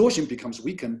the distortion becomes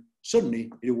weakened,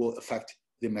 certainly it will affect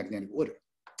the magnetic order.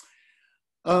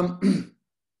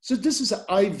 So this is an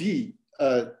IV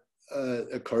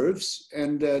curves,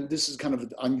 and this is kind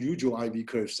of unusual IV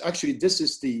curves. Actually, this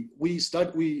is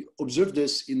we observed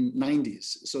this in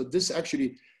 90s. So this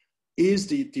actually is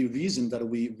the reason that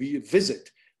we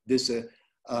revisit this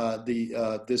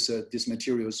these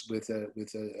materials with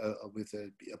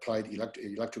applied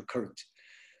electric current.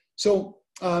 So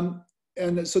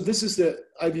and so this is the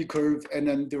IV curve, and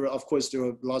then there are, of course, there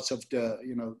are lots of the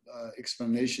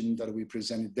explanation that we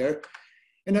presented there.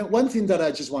 And then one thing that I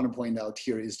just want to point out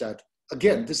here is that,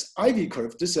 again, this IV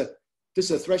curve, this a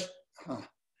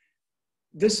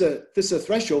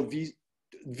threshold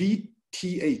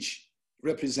VTH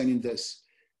representing this.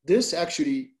 This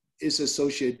actually is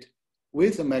associated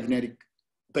with a magnetic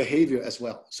behavior as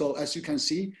well. So as you can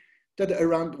see, that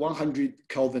around 100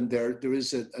 Kelvin there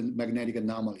is a magnetic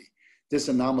anomaly. This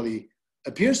anomaly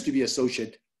appears to be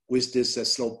associated with this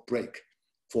slope break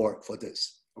for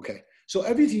this. Okay, so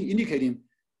everything indicating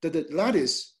that the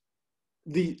lattice,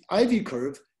 the IV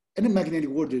curve, and the magnetic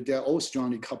order, they're all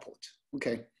strongly coupled.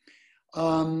 Okay,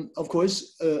 of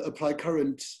course, applied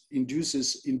current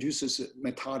induces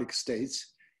metallic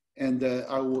states, and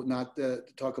I will not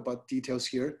talk about details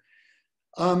here.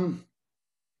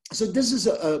 So this is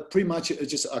pretty much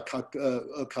just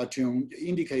a cartoon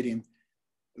indicating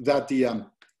that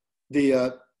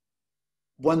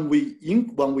when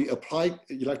we apply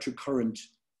electric current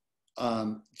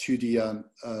to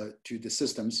the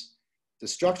systems, the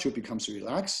structure becomes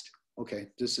relaxed. Okay,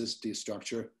 this is the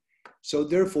structure. So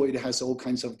therefore, it has all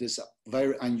kinds of this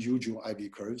very unusual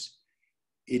IV curves.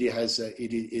 It has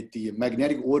the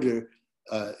magnetic order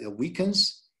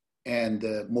weakens, and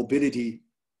mobility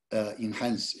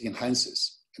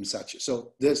enhances and such.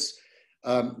 So this,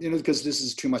 because this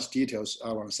is too much details,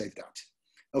 I want to save that.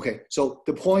 Okay, so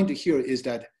the point here is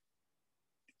that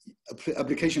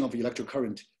application of electric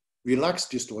current relax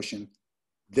distortion,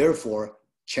 therefore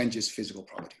changes physical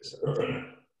properties.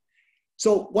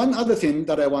 So one other thing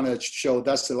that I want to show,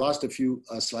 that's the last few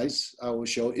slides I will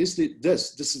show, is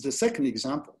this is the second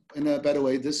example. And by the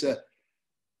way, this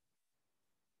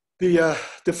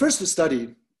the first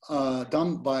study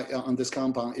done on this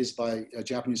compound is by a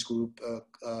Japanese group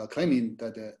claiming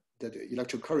that the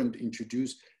electric current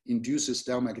induces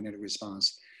diamagnetic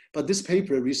response. But this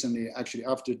paper recently, actually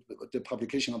after the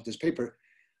publication of this paper,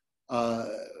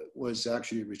 was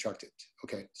actually retracted.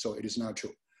 Okay, so it is not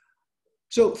true.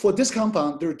 So for this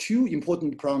compound, there are two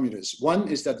important parameters. One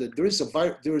is that there is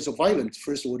a violent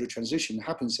first order transition that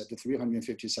happens at the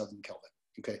 357 Kelvin.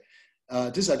 Okay,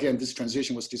 this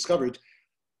transition was discovered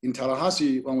in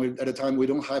Tallahassee when at the time we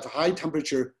don't have high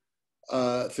temperature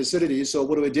facilities. So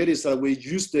what we did is that we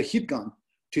used the heat gun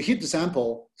to heat the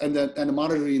sample and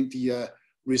monitoring the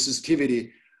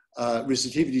resistivity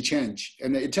change.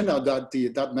 And it turned out that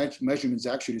that measurement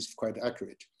actually is quite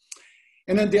accurate.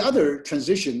 And then the other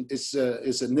transition is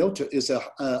an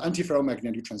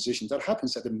antiferromagnetic transition that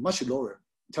happens at a much lower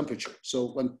temperature.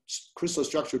 So when crystal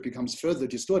structure becomes further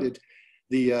distorted,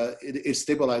 it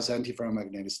stabilizes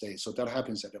antiferromagnetic state. So that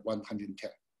happens at 110.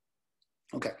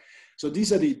 Okay, so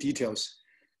these are the details.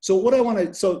 So what I want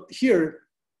to, so here,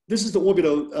 this is the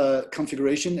orbital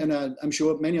configuration, and I'm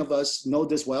sure many of us know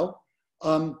this well.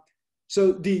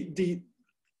 So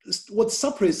what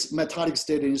separates metallic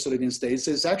state and insulating states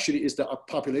is actually the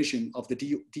population of the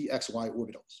dxy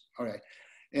orbitals. All right,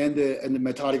 and the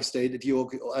metallic state, the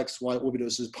dxy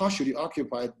orbitals is partially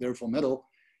occupied, therefore metal.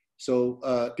 So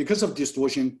because of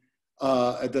distortion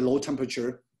at the low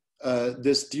temperature,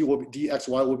 this dxy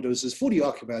orbitals is fully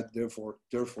occupied, therefore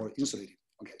insulating.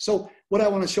 Okay, so what I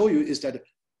want to show you is that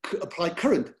applied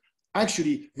current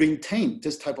actually maintain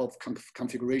this type of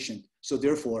configuration. So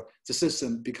therefore, the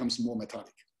system becomes more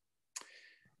metallic.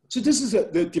 So this is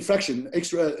the diffraction,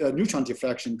 extra neutron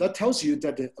diffraction. That tells you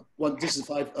that this is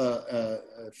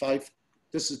five.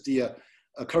 This is the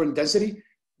current density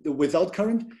without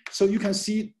current. So you can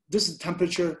see this is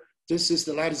temperature. This is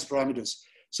the lattice parameters.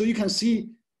 So you can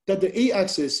see that the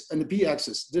A-axis and the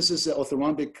B-axis, this is the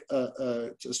orthorhombic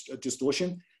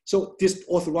distortion. So this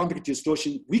orthorhombic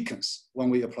distortion weakens when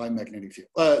we apply magnetic field,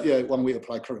 when we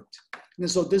apply current.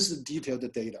 And so this is detailed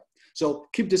data. So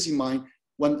keep this in mind.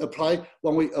 When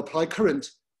we apply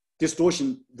current,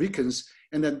 distortion weakens,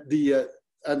 and then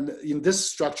and in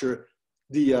this structure,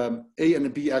 the A and the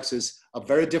B axis are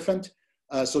very different.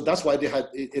 So that's why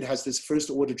it has this first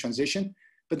order transition.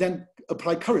 But then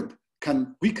applied current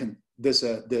can weaken this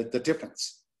the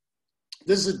difference.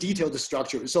 This is a detailed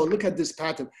structure. So look at this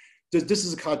pattern. This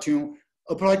is a cartoon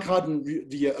applied current,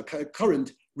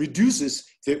 current reduces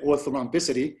the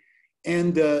orthorhombicity,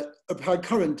 and applied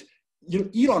current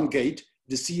elongate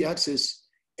the c-axis,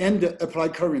 and the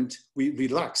applied current we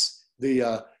relax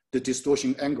the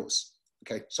distortion angles.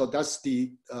 Okay, so that's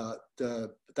the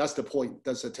point.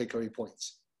 That's the takeaway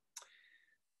points.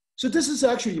 So this is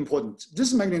actually important.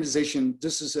 This is magnetization.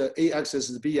 This is a-axis,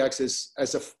 the b-axis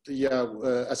as a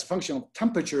function of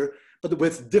temperature, but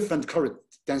with different current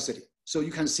density. So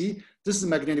you can see this is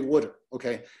magnetic water.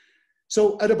 Okay,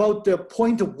 so at about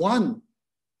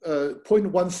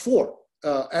 0.14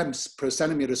 amps per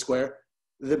centimeter square,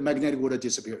 the magnetic water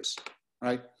disappears,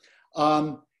 right?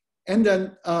 And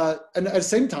then, and at the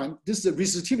same time, this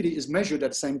resistivity is measured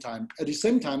at the same time. At the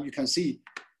same time, you can see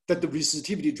that the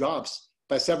resistivity drops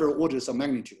by several orders of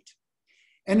magnitude.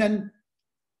 And then,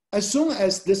 as soon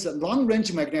as this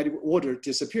long-range magnetic water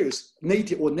disappears,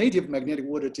 native magnetic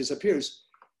water disappears,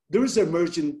 there is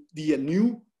emerging the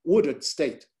new ordered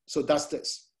state. So that's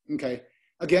this. Okay.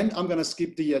 Again, I'm going to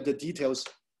skip the details,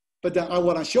 but then I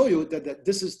want to show you that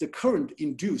this is the current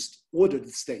induced ordered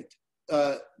state.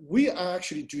 We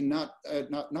actually do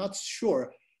not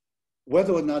sure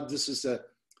whether or not this is the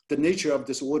nature of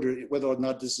this order, whether or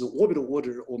not this is an orbital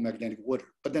order or magnetic order.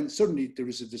 But then certainly there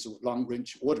is this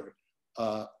long-range order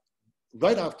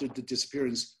right after the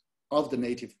disappearance of the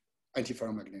native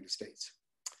antiferromagnetic states.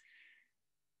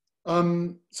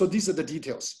 So these are the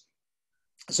details.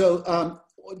 So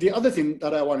the other thing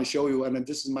that I want to show you, and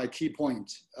this is my key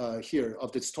point here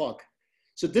of this talk.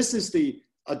 So this is the,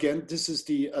 again, this is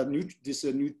the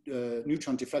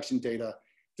neutron deflection data.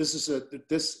 This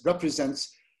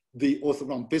represents the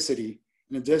orthorhombicity,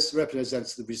 and this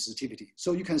represents the resistivity.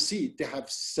 So you can see they have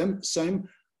same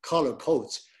color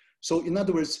codes. So in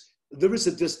other words, there is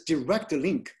this direct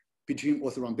link between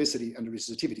orthorhombicity and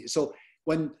resistivity. So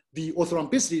when the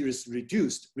orthorhombicity is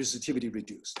reduced, resistivity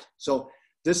reduced. So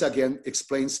this again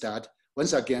explains that.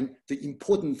 Once again, the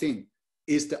important thing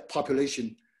is the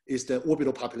population, is the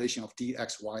orbital population of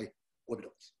dxy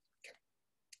orbitals. Okay.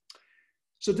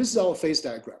 So this is our phase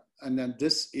diagram. And then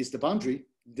this is the boundary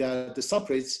that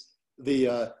separates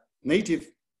the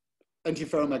native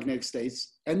antiferromagnetic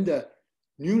states and the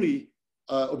newly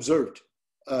observed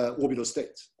orbital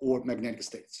states or magnetic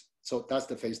states. So that's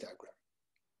the phase diagram.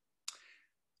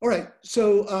 All right,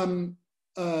 so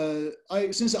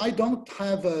since I don't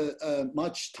have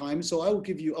much time, so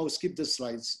I'll skip the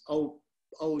slides. I'll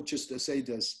just say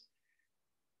this.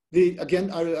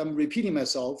 Again, I'm repeating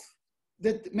myself,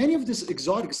 that many of these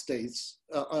exotic states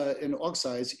in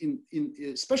oxides,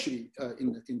 especially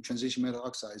in transition metal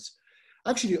oxides,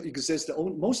 actually exist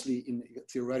mostly in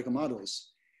theoretical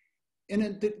models.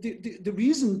 And the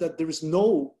reason that there is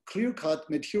no clear-cut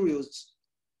materials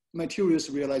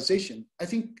realization, I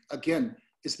think, again,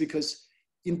 is because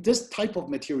in this type of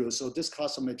materials, so this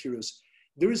class of materials,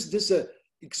 there is this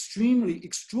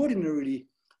extraordinarily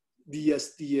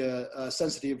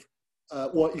sensitive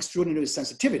or extraordinary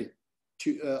sensitivity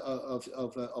to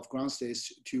of ground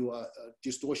states to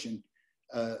distortion,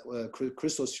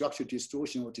 crystal structure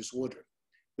distortion or disorder.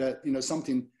 That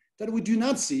something that we do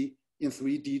not see in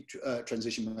 3D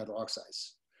transition metal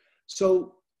oxides.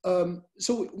 So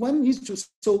one needs to.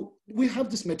 So we have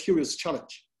this materials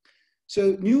challenge.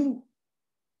 So new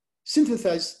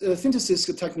synthesis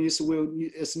techniques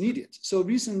is needed. So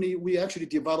recently we actually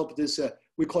developed this.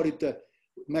 We call it the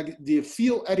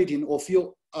field editing or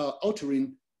field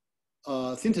altering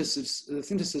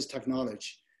synthesis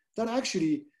technology that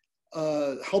actually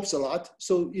helps a lot.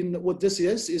 So what this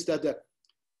is that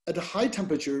at a high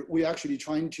temperature, we're actually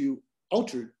trying to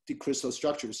alter the crystal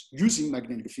structures using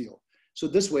magnetic field. So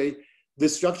this way, the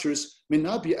structures may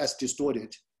not be as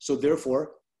distorted. So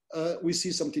therefore, we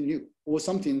see something new or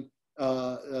something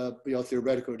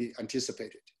theoretically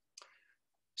anticipated.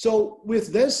 So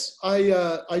with this, I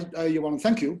want to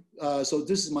thank you. So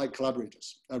this is my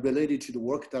collaborators related to the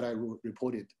work that I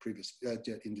reported previously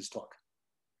in this talk.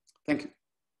 Thank you.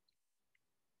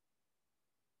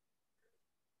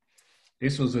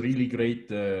 This was a really great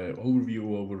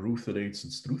overview over ruthenides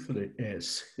and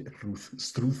struthenides,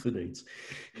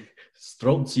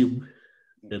 strontium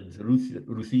and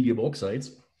ruthenium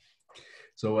oxides.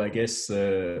 So I guess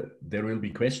there will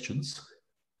be questions.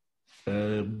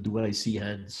 Do I see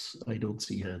hands? I don't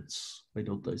see hands. Why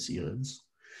don't I see hands?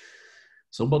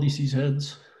 Somebody sees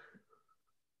hands?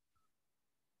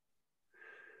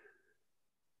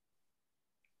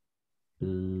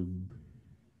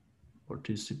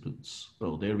 Participants.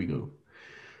 Oh, there we go.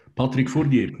 Patrick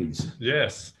Fournier, please.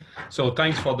 Yes. So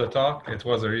thanks for the talk. It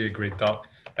was a really great talk.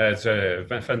 It's a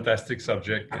fantastic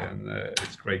subject and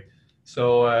it's great.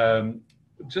 So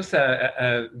just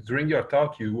during your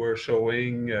talk, you were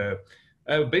showing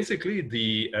basically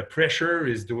the pressure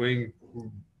is doing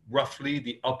roughly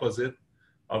the opposite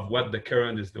of what the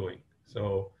current is doing.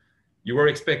 So you were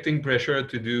expecting pressure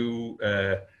to do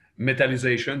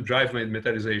metallization, drive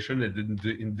metallization. It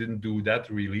didn't do that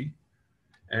really.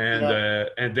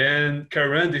 And then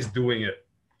current is doing it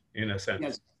in a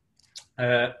sense. Yes.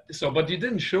 But you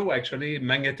didn't show actually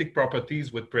magnetic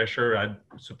properties with pressure. I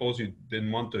suppose you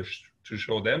didn't want to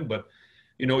show them, but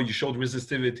you showed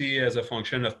resistivity as a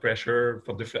function of pressure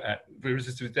for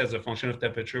resistivity as a function of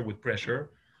temperature with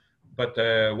pressure. But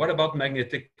what about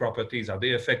magnetic properties? Are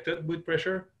they affected with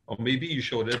pressure? Or maybe you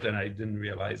showed it and I didn't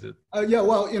realize it. Yeah,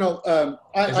 well,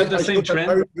 is it the same trend?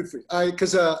 Very briefly,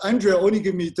 because Andrea only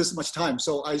gave me this much time,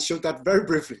 so I showed that very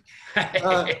briefly.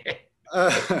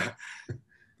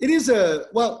 It is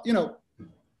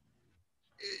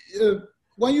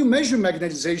when you measure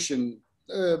magnetization,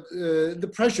 the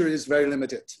pressure is very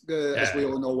limited, as we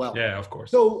all know well. Yeah, of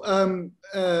course. So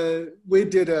we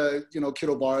did a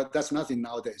kilobar. That's nothing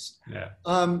nowadays. Yeah.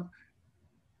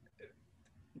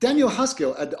 Daniel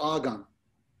Haskell at Argonne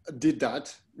did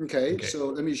that. Okay, so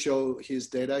let me show his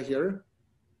data here.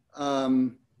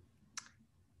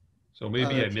 So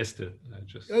maybe I missed it.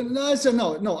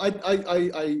 No.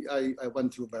 I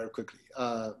went through very quickly.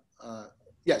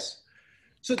 Yes.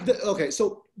 So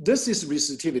so this is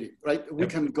resistivity, right? We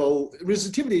can go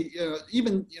resistivity.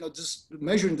 Even just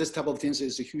measuring this type of things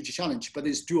is a huge challenge, but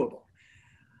it's doable.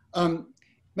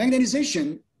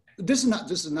 Magnetization. This is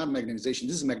not magnetization.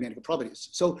 This is magnetic properties.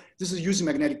 So this is using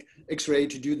magnetic X-ray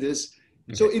to do this.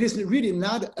 Okay. So it is really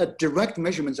not a direct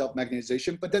measurement of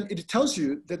magnetization, but then it tells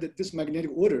you that this magnetic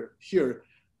order here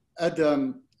at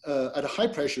a high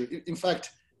pressure. In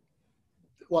fact,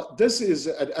 this is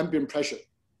at ambient pressure.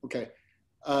 Okay,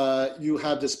 you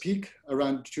have this peak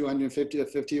around 250 or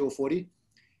 50 or 40.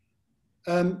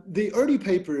 The early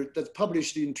paper that's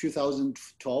published in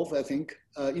 2012, I think,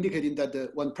 indicating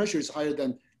that when pressure is higher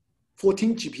than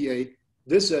 14 GPa,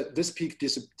 this peak,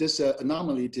 this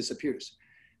anomaly disappears.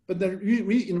 But then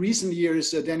in recent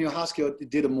years, Daniel Haskell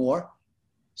did more.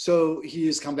 So he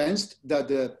is convinced that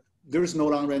there is no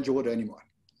long range order anymore.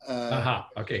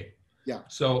 Okay. Yeah.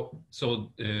 So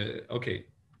okay,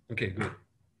 good.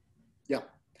 Yeah.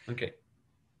 Okay.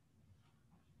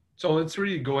 So it's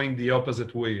really going the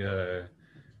opposite way,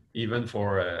 even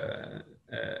for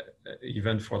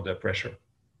the pressure.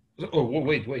 Oh,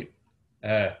 wait.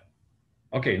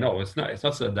 Okay, no, it's not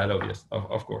that obvious.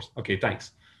 Of course. Okay,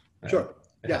 thanks. Sure.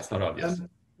 Yeah, it's not obvious.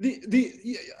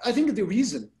 I think the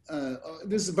reason,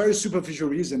 this is a very superficial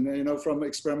reason, from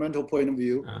experimental point of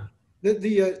view,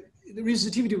 the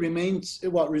resistivity remains,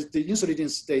 the insulating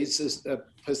states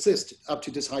persist up to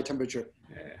this high temperature.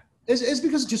 Yeah. It's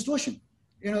because of distortion.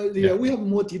 We have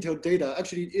more detailed data.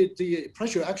 Actually, the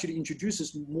pressure actually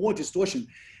introduces more distortion.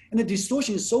 And the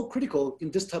distortion is so critical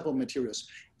in this type of materials.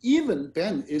 Even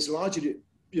band is largely,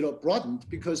 broadened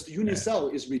because the unit cell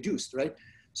is reduced, right?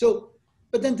 So,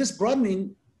 but then this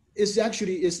broadening is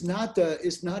not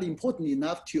important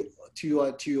enough to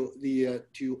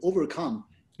overcome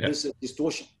this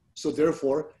distortion. So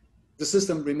therefore, the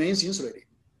system remains insulated.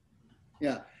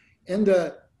 Yeah,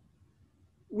 and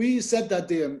we said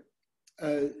that in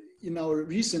our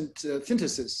recent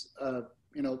synthesis,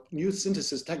 new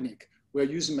synthesis technique, we're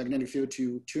using magnetic field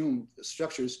to tune the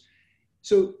structures.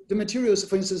 So the materials,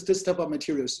 for instance, this type of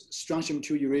materials,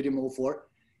 strontium-2 uranium-04,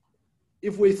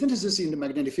 if we synthesis in the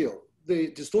magnetic field,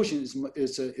 the distortion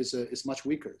is much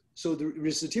weaker. So the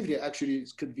resistivity actually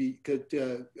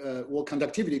or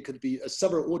conductivity could be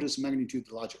several orders of magnitude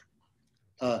larger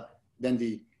than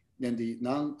the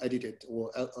non-edited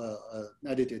or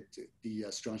edited the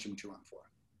strontium-214.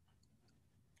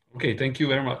 Okay, thank you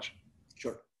very much.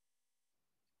 Sure.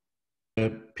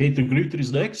 Peter Gruter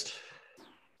is next.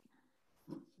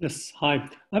 Yes, hi. I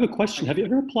have a question. Have you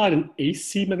ever applied an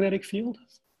AC magnetic field?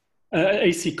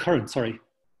 AC current, sorry,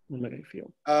 magnetic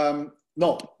field.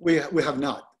 No, we have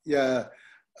not. Yeah.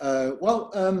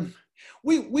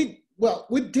 We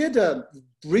did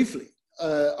briefly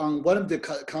on one of the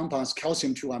compounds,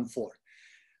 calcium-214.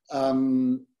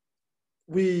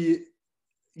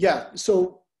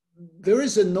 So there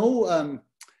is no.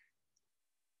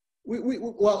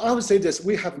 I would say this: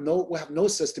 we have no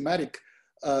systematic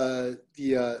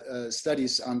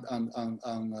studies on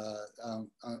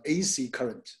AC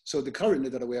current. So the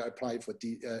current that we apply for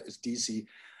is DC.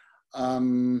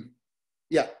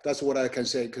 That's what I can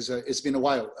say because it's been a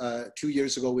while. 2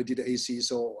 years ago we did AC,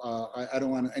 so I don't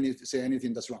want to say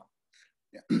anything that's wrong.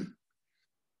 Yeah.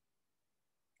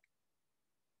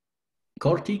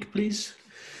 Kartik, please.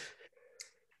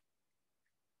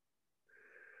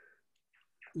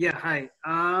 Yeah, hi.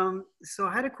 So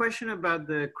I had a question about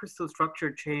the crystal structure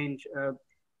change.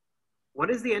 What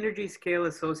is the energy scale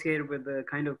associated with the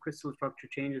kind of crystal structure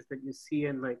changes that you see,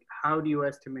 and like how do you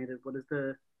estimate it? What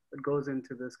goes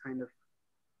into this kind of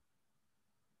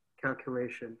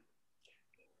calculation?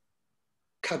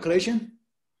 Calculation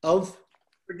of?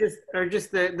 Or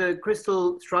just the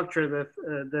crystal structure,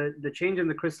 the change in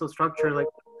the crystal structure, like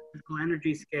physical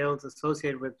energy scales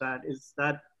associated with that. Is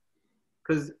that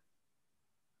because?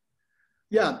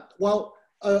 Yeah, well,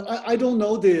 I don't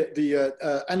know the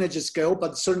energy scale,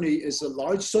 but certainly it's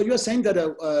large. So you're saying that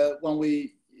when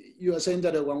we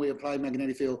apply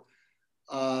magnetic field,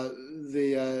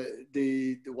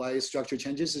 the Y structure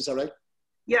changes. Is that right?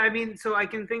 Yeah, I mean, so I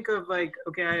can think of like,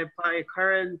 okay, I apply a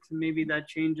current, maybe that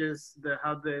changes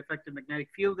how the effective magnetic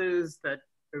field is, that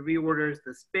reorders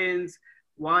the spins.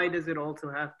 Why does it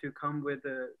also have to come with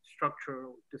a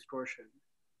structural distortion?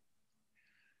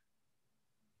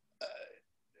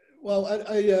 Well,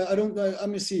 I don't. Let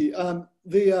me see.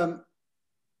 The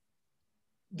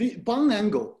bond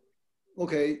angle,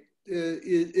 okay,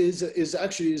 is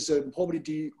actually probably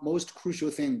the most crucial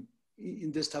thing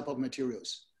in this type of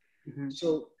materials. Mm-hmm.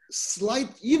 So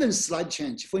even slight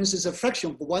change, for instance, a fraction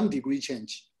of 1 degree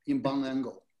change in bond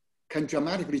angle can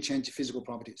dramatically change physical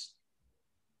properties.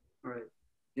 Right.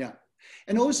 Yeah,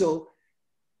 and also,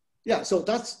 yeah. So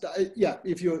that's yeah.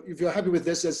 If you're happy with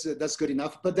this, that's good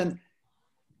enough. But then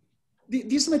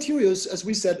these materials, as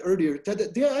we said earlier,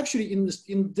 that they are actually in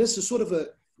this sort of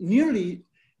a nearly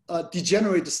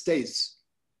degenerate states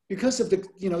because of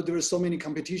there are so many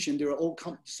competition. There are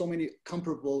so many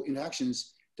comparable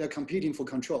interactions that are competing for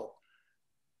control.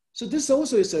 So this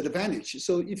also is an advantage.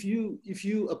 So if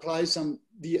you apply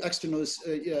the external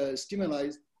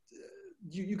stimuli,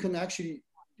 you can actually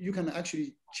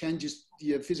change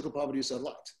the physical properties a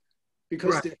lot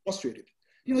because right. They're frustrated.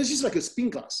 It's just like a spin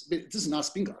glass. This is not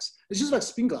spin glass. It's just like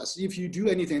spin glass. If you do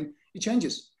anything, it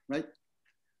changes, right?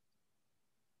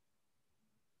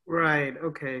 Right.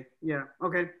 Okay. Yeah.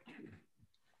 Okay.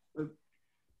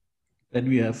 Then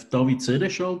we have David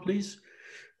Seneschal, please.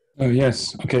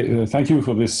 Yes. Okay. Thank you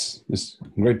for this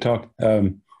great talk.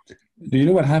 Do you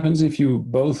know what happens if you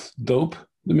both dope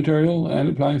the material and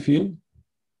apply a field?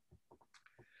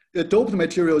 The doped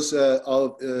materials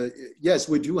yes,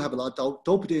 we do have a lot of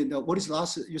doped. What is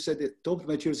last? You said that doped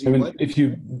materials. If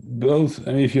you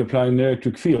apply an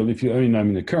electric field,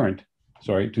 a current,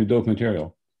 sorry, to dope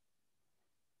material.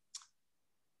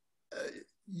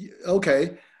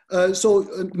 Okay. So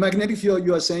magnetic field,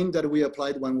 you are saying that we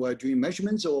applied when we're doing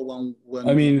measurements, or when?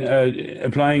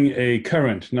 Applying a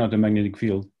current, not a magnetic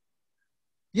field.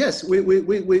 Yes, we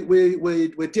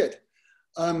did.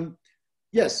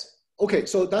 Yes. Okay,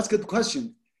 so that's a good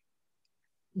question.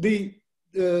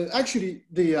 Actually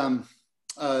the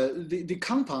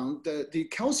compound, the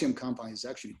calcium compound is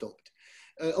actually doped.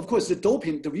 Of course,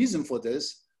 the reason for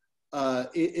this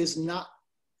is not.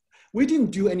 We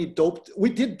didn't do any doped. We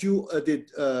did do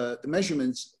the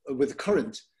measurements with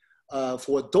current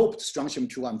for doped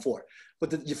strontium-214, but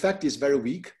the effect is very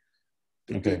weak.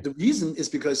 Okay. The reason is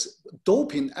because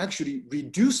doping actually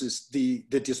reduces the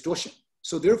distortion.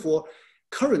 So therefore,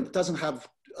 current doesn't have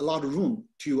a lot of room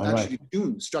to actually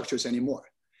tune structures anymore.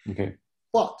 Okay.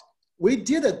 But we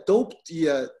did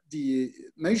the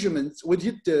measurements. We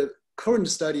did the current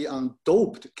study on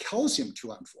doped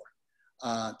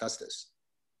calcium-214. That's this.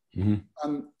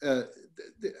 Mm-hmm.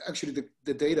 Actually,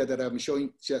 the data that I'm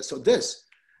showing. So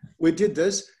we did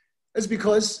this is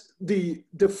because the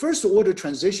first order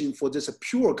transition for this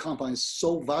pure compound is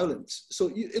so violent.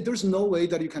 So there's no way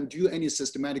that you can do any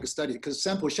systematic study because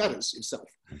sample shatters itself.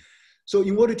 So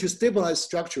in order to stabilize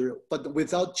structure, but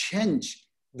without change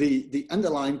the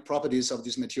underlying properties of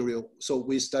this material, so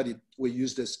we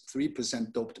used this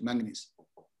 3% doped manganese,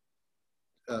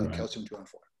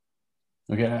 calcium-214.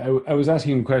 Okay, I was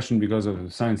asking a question because of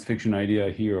a science fiction idea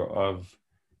here of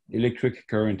electric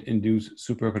current induced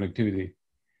superconductivity.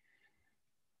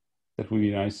 That would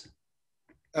be nice.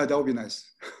 That would be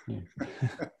nice. Yeah.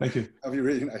 Thank you. That would be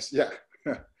really nice. Yeah.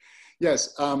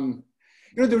 Yes.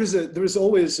 There is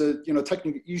always a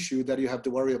technical issue that you have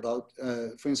to worry about.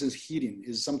 For instance, heating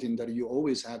is something that you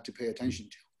always have to pay attention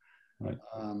to. Right.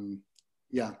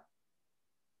 Yeah.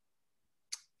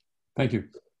 Thank you.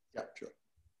 Yeah, sure.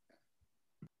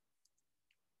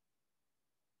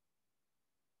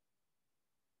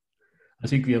 I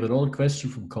think we have another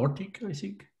question from Kartik, I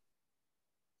think.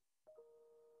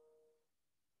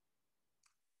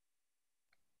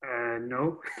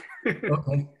 No.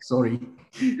 Okay, sorry.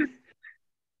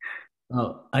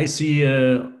 I see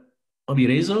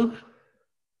Amireza.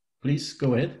 Please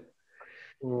go ahead.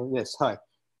 Yes, hi.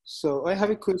 So I have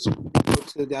a question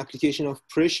about the application of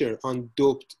pressure on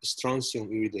doped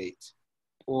strontium iridate,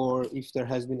 or if there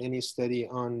has been any study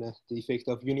on the effect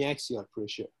of uniaxial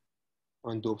pressure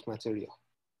on doped material.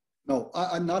 No,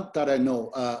 not that I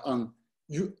know. On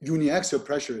uniaxial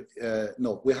pressure,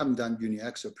 no, we haven't done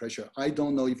uniaxial pressure. I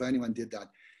don't know if anyone did that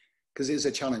because it's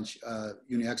a challenge,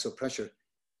 uniaxial pressure.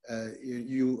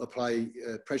 You apply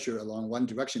pressure along one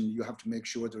direction, you have to make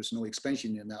sure there's no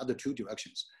expansion in the other two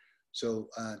directions. So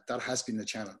that has been a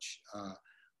challenge.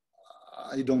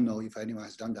 I don't know if anyone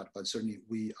has done that, but certainly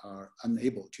we are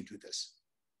unable to do this.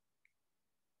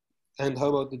 And how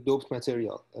about the doped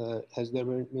material? Has there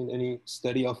been any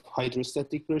study of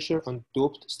hydrostatic pressure on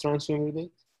doped strontium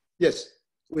iridate? Yes,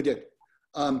 we did.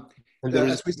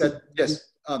 As we said,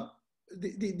 yes,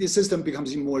 the system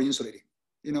becomes more insulating.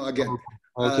 You know, again,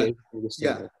 okay.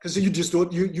 Yeah, because you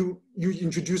distort, you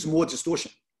introduce more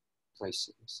distortion. I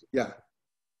see. I see. Yeah.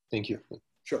 Thank you.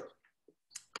 Sure.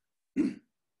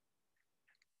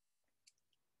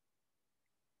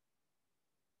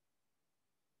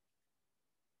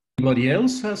 Anybody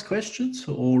else has questions,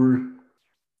 or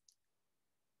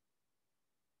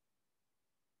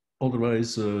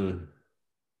otherwise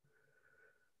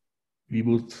we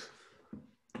would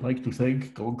like to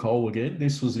thank Gonkao again.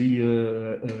 This was really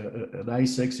a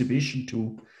nice exhibition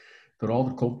to the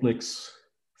rather complex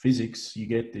physics you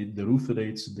get in the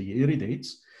ruthenidates and the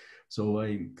iridates. So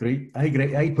I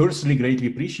personally greatly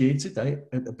appreciated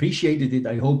it.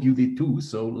 I hope you did too.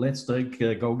 So let's thank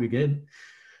Gong again.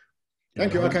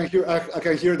 Thank you. I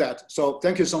can hear that. So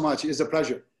thank you so much. It's a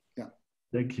pleasure. Yeah.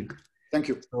 Thank you. Thank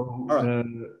you. So, all right.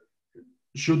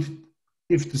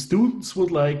 If the students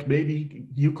would like, maybe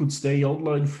you could stay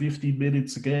online 15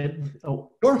 minutes again.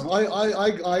 Oh. Sure.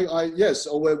 Yes.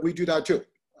 Oh, we do that too.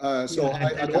 So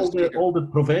yeah, all the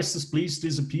professors, please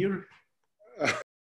disappear.